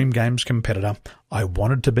extreme games competitor. I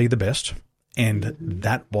wanted to be the best, and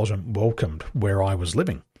that wasn't welcomed where I was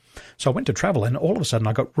living. So I went to travel, and all of a sudden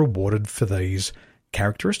I got rewarded for these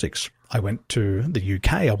characteristics. I went to the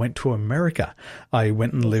UK. I went to America. I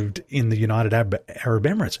went and lived in the United Arab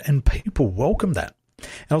Emirates, and people welcomed that.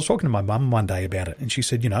 And I was talking to my mum one day about it, and she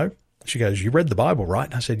said, she goes, you read the Bible, right?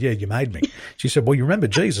 And I said, yeah, you made me. She said, well, you remember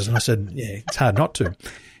Jesus? And I said, yeah, it's hard not to.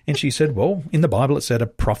 And she said, well, in the Bible it said a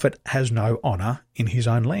prophet has no honour in his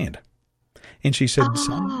own land. And she said,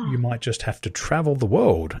 son, you might just have to travel the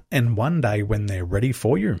world, and one day when they're ready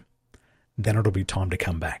for you, then it'll be time to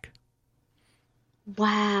come back.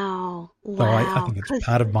 Wow. So I think it's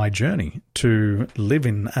part of my journey to live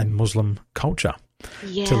in a Muslim culture,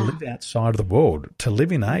 to live outside of the world, to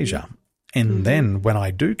live in Asia. And then when I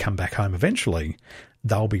do come back home eventually,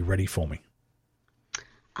 they'll be ready for me.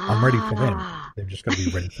 I'm ready for them. They've just got to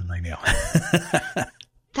be ready for me now.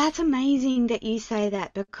 That's amazing that you say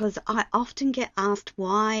that because I often get asked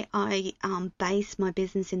why I base my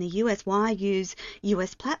business in the US, why I use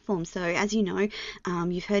US platforms. So as you know,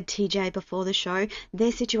 you've heard TJ before the show,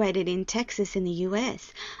 they're situated in Texas in the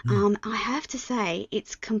US. I have to say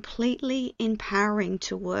it's completely empowering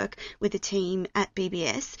to work with a team at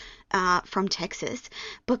BBS from Texas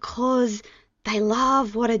because they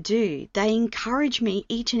love what I do. They encourage me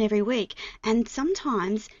each and every week. And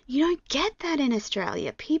sometimes you don't get that in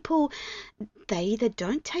Australia. People, they either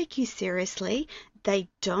don't take you seriously, they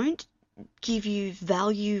don't give you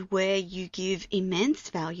value where you give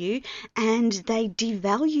immense value, and they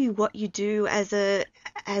devalue what you do as a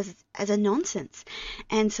nonsense.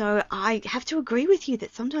 And so I have to agree with you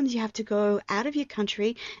that sometimes you have to go out of your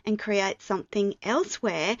country and create something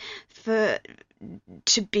elsewhere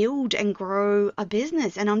to build and grow a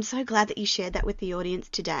business. And I'm so glad that you shared that with the audience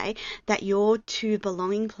today, that your two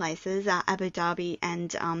belonging places are Abu Dhabi and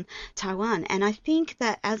Taiwan. And I think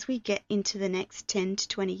that as we get into the next 10 to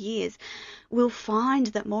 20 years, we'll find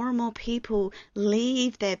that more and more people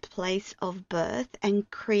leave their place of birth and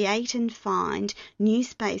create and find new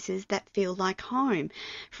spaces that feel like home.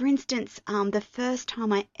 For instance, the first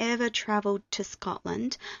time I ever travelled to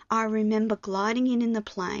Scotland, I remember gliding in the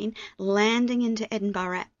plane, landing into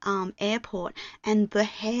Edinburgh airport, and the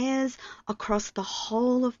hairs across the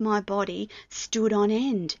whole of my body stood on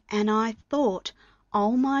end. And I thought,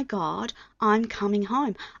 oh my God, I'm coming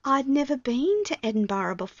home. I'd never been to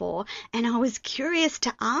Edinburgh before, and I was curious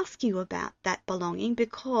to ask you about that belonging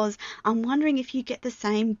because I'm wondering if you get the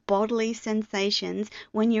same bodily sensations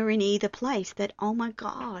when you're in either place, that, oh my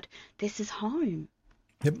God, this is home.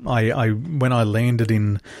 Yep. When I landed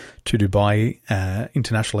to Dubai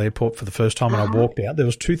International Airport for the first time and I walked out, there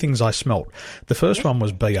was two things I smelt. The first one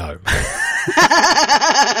was BO.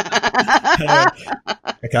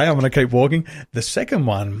 Okay, I'm going to keep walking. The second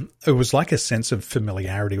one, it was like a sense of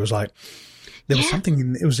familiarity. It was like there was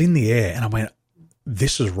something, it was in the air, and I went,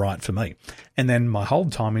 this is right for me. And then my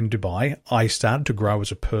whole time in Dubai, I started to grow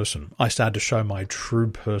as a person. I started to show my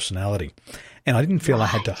true personality. And I didn't feel I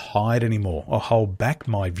had to hide anymore or hold back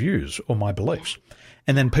my views or my beliefs.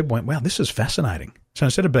 And then people went, wow, this is fascinating. So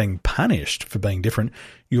instead of being punished for being different,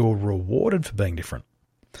 you're rewarded for being different.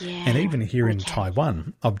 Yeah. And even here in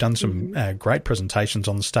Taiwan, I've done some great presentations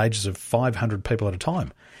on the stages of 500 people at a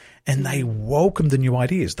time. And they welcomed the new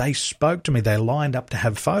ideas. They spoke to me. They lined up to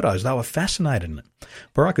have photos. They were fascinated in it.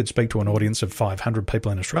 Where I could speak to an audience of 500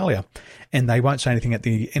 people in Australia and they won't say anything at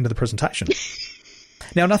the end of the presentation.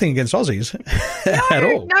 Now, nothing against Aussies at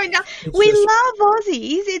all. No. We love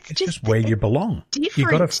Aussies. It's just where you belong. Different. You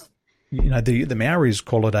got to, you know, the Maoris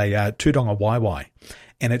call it a tudonga waiwai,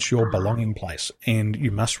 and it's your belonging place, and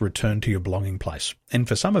you must return to your belonging place. And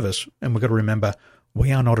for some of us, and we've got to remember,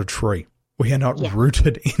 we are not a tree. We are not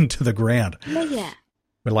rooted into the ground. Yeah.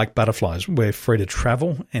 We're like butterflies. We're free to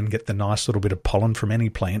travel and get the nice little bit of pollen from any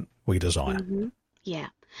plant we desire. Mm-hmm. Yeah.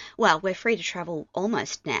 Well, we're free to travel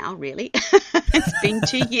almost now, really. It's been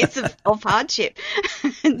 2 years of hardship.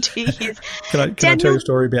 2 years. Can I tell you a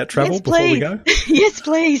story about travel before we go? Yes,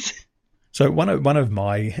 please. So one of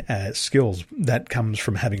my skills that comes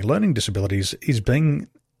from having learning disabilities is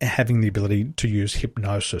having the ability to use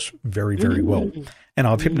hypnosis very, very well. And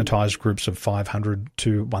I've hypnotized groups of 500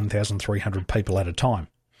 to 1,300 people at a time.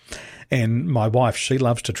 And my wife, she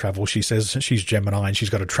loves to travel. She says she's Gemini and she's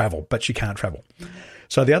got to travel, but she can't travel.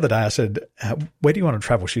 So the other day I said, where do you want to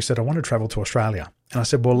travel? She said, I want to travel to Australia. And I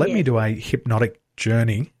said, well, let me do a hypnotic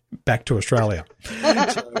journey back to Australia.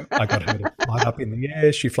 So I got her to fly up in the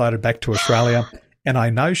air. She floated back to Australia. And I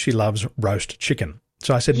know she loves roast chicken.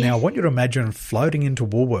 So I said, now I want you to imagine floating into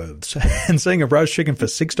Woolworths and seeing a roast chicken for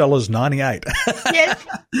 $6.98. Yes.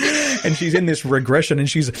 And she's in this regression and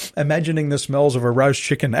she's imagining the smells of a roast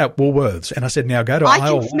chicken at Woolworths. And I said, now go to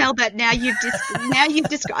aisle. I can smell that now. You've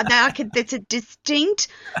described. Now there's a distinct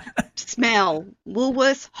smell.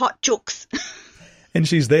 Woolworths hot chooks. And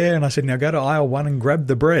she's there, and I said, now go to aisle 1 and grab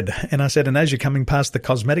the bread. And I said, and as you're coming past the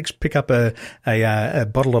cosmetics, pick up a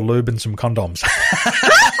bottle of lube and some condoms.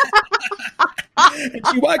 And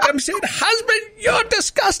she woke up and said, husband, you're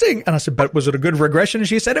disgusting. And I said, but was it a good regression? And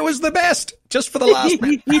she said, it was the best, just for the last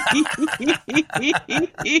bit.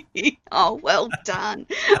 Oh, well done.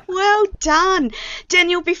 Well done.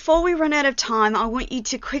 Daniel, before we run out of time, I want you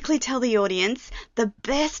to quickly tell the audience the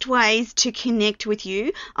best ways to connect with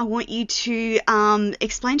you. I want you to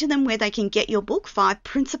explain to them where they can get your book, 5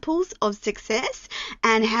 Principles of Success,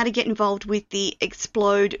 and how to get involved with the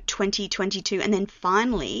Explode 2022. And then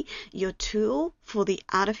finally, your tool for the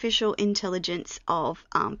artificial intelligence of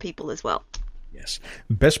people as well. Yes.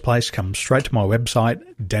 Best place, come straight to my website,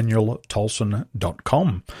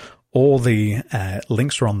 danieltolson.com. All the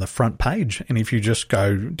links are on the front page. And if you just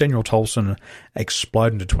go Daniel Tolson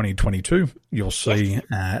Explode into 2022, you'll see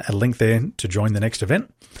a link there to join the next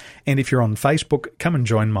event. And if you're on Facebook, come and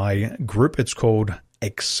join my group. It's called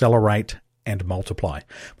Accelerate and Multiply.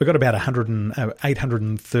 We've got about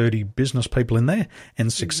 830 business people in there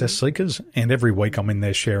and success seekers. And every week I'm in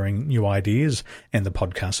there sharing new ideas and the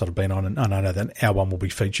podcasts that I've been on. And I know that our one will be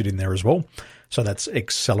featured in there as well. So that's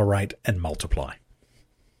Accelerate and Multiply.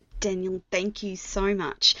 Daniel, thank you so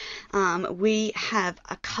much. We have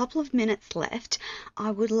a couple of minutes left. I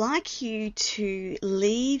would like you to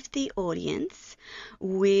leave the audience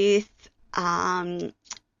with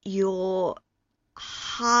your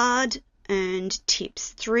hard-earned tips.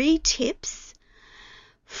 3 tips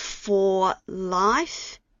for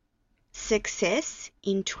life success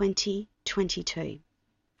in 2022.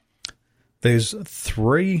 There's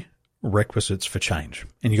 3 requisites for change.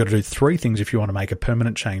 And you've got to do 3 things if you want to make a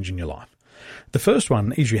permanent change in your life. The first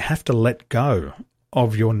one is you have to let go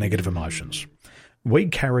of your negative emotions. We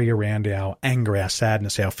carry around our anger, our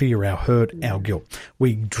sadness, our fear, our hurt, our guilt.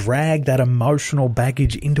 We drag that emotional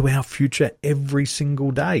baggage into our future every single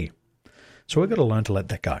day. So we've got to learn to let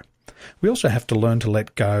that go. We also have to learn to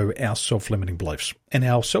let go our self-limiting beliefs. And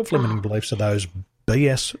our self-limiting beliefs are those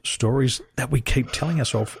BS stories that we keep telling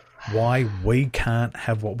ourselves why we can't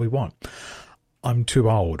have what we want. I'm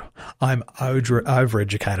too old. I'm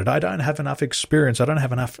overeducated. I don't have enough experience. I don't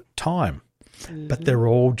have enough time. But they're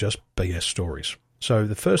all just BS stories. So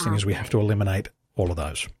the first thing is we have to eliminate all of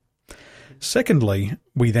those. Secondly,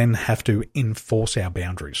 we then have to enforce our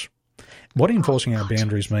boundaries. What enforcing our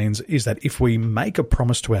boundaries means is that if we make a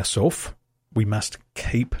promise to ourselves, we must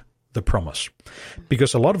keep the promise.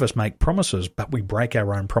 Because a lot of us make promises, but we break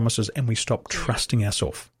our own promises and we stop trusting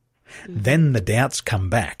ourselves. Then the doubts come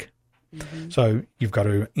back. So you've got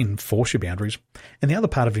to enforce your boundaries. And the other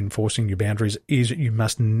part of enforcing your boundaries is you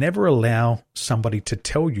must never allow somebody to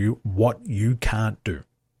tell you what you can't do.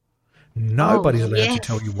 Nobody's allowed to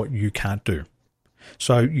tell you what you can't do.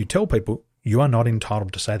 So you tell people you are not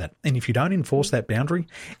entitled to say that. And if you don't enforce that boundary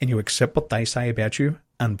and you accept what they say about you,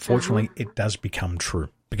 unfortunately, it does become true.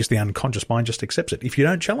 because the unconscious mind just accepts it. If you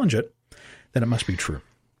don't challenge it, then it must be true.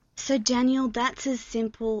 So, Daniel, that's as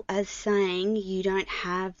simple as saying you don't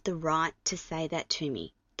have the right to say that to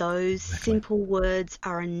me. Those simple words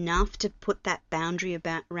are enough to put that boundary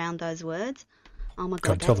around those words. Oh, my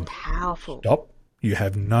God, that's powerful. Stop. You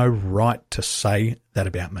have no right to say that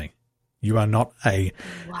about me. You are not a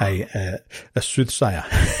soothsayer.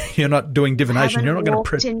 You're not doing divination. You're not going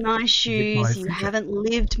to walked in my shoes. You haven't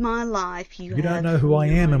lived my life. You don't know who I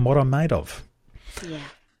am and what I'm made of. Yeah.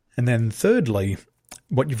 And then thirdly,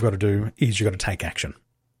 what you've got to do is you've got to take action.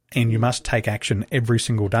 And you must take action every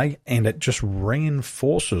single day, and it just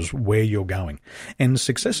reinforces where you're going. And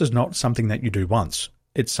success is not something that you do once.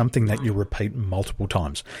 It's something that you repeat multiple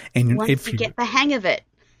times. And once you get the hang of it.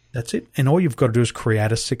 That's it. And all you've got to do is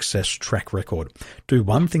create a success track record. Do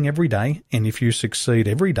one thing every day, and if you succeed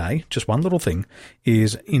every day, just one little thing,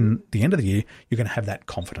 is in the end of the year, you're going to have that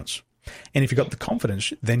confidence. And if you've got the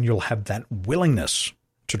confidence, then you'll have that willingness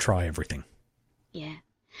to try everything. Yeah.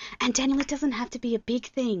 And Daniel, it doesn't have to be a big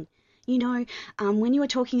thing. You know, when you were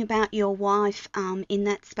talking about your wife in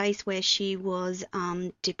that space where she was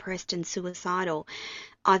depressed and suicidal,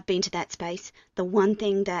 I've been to that space. The one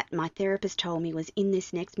thing that my therapist told me was, in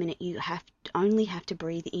this next minute, you only have to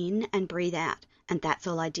breathe in and breathe out. And that's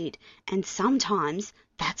all I did. And sometimes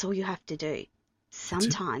that's all you have to do.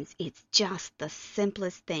 Sometimes it's just the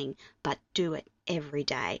simplest thing, but do it every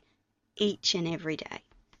day, each and every day.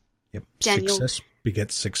 Yep. Daniel, success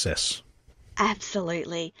begets success.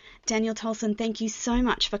 Absolutely. Daniel Tolson, thank you so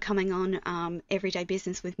much for coming on Everyday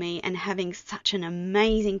Business with me and having such an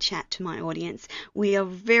amazing chat to my audience. We are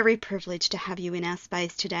very privileged to have you in our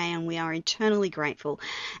space today, and we are eternally grateful.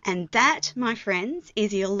 And that, my friends,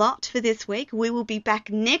 is your lot for this week. We will be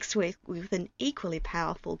back next week with an equally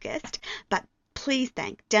powerful guest, but please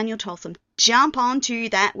thank Daniel Tolson. Jump onto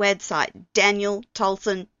that website,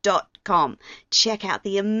 danieltolson.com. Check out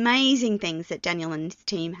the amazing things that Daniel and his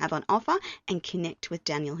team have on offer and connect with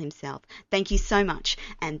Daniel himself. Thank you so much.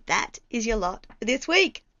 And that is your lot for this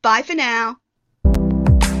week. Bye for now.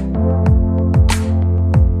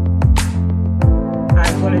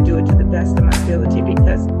 I want to do it to the best of my ability,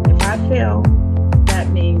 because if I fail, that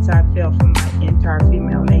means I fail for my entire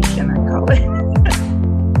female nation, I call it.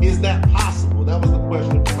 Is that possible? That was the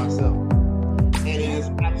question for myself. And it is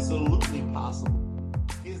absolutely possible.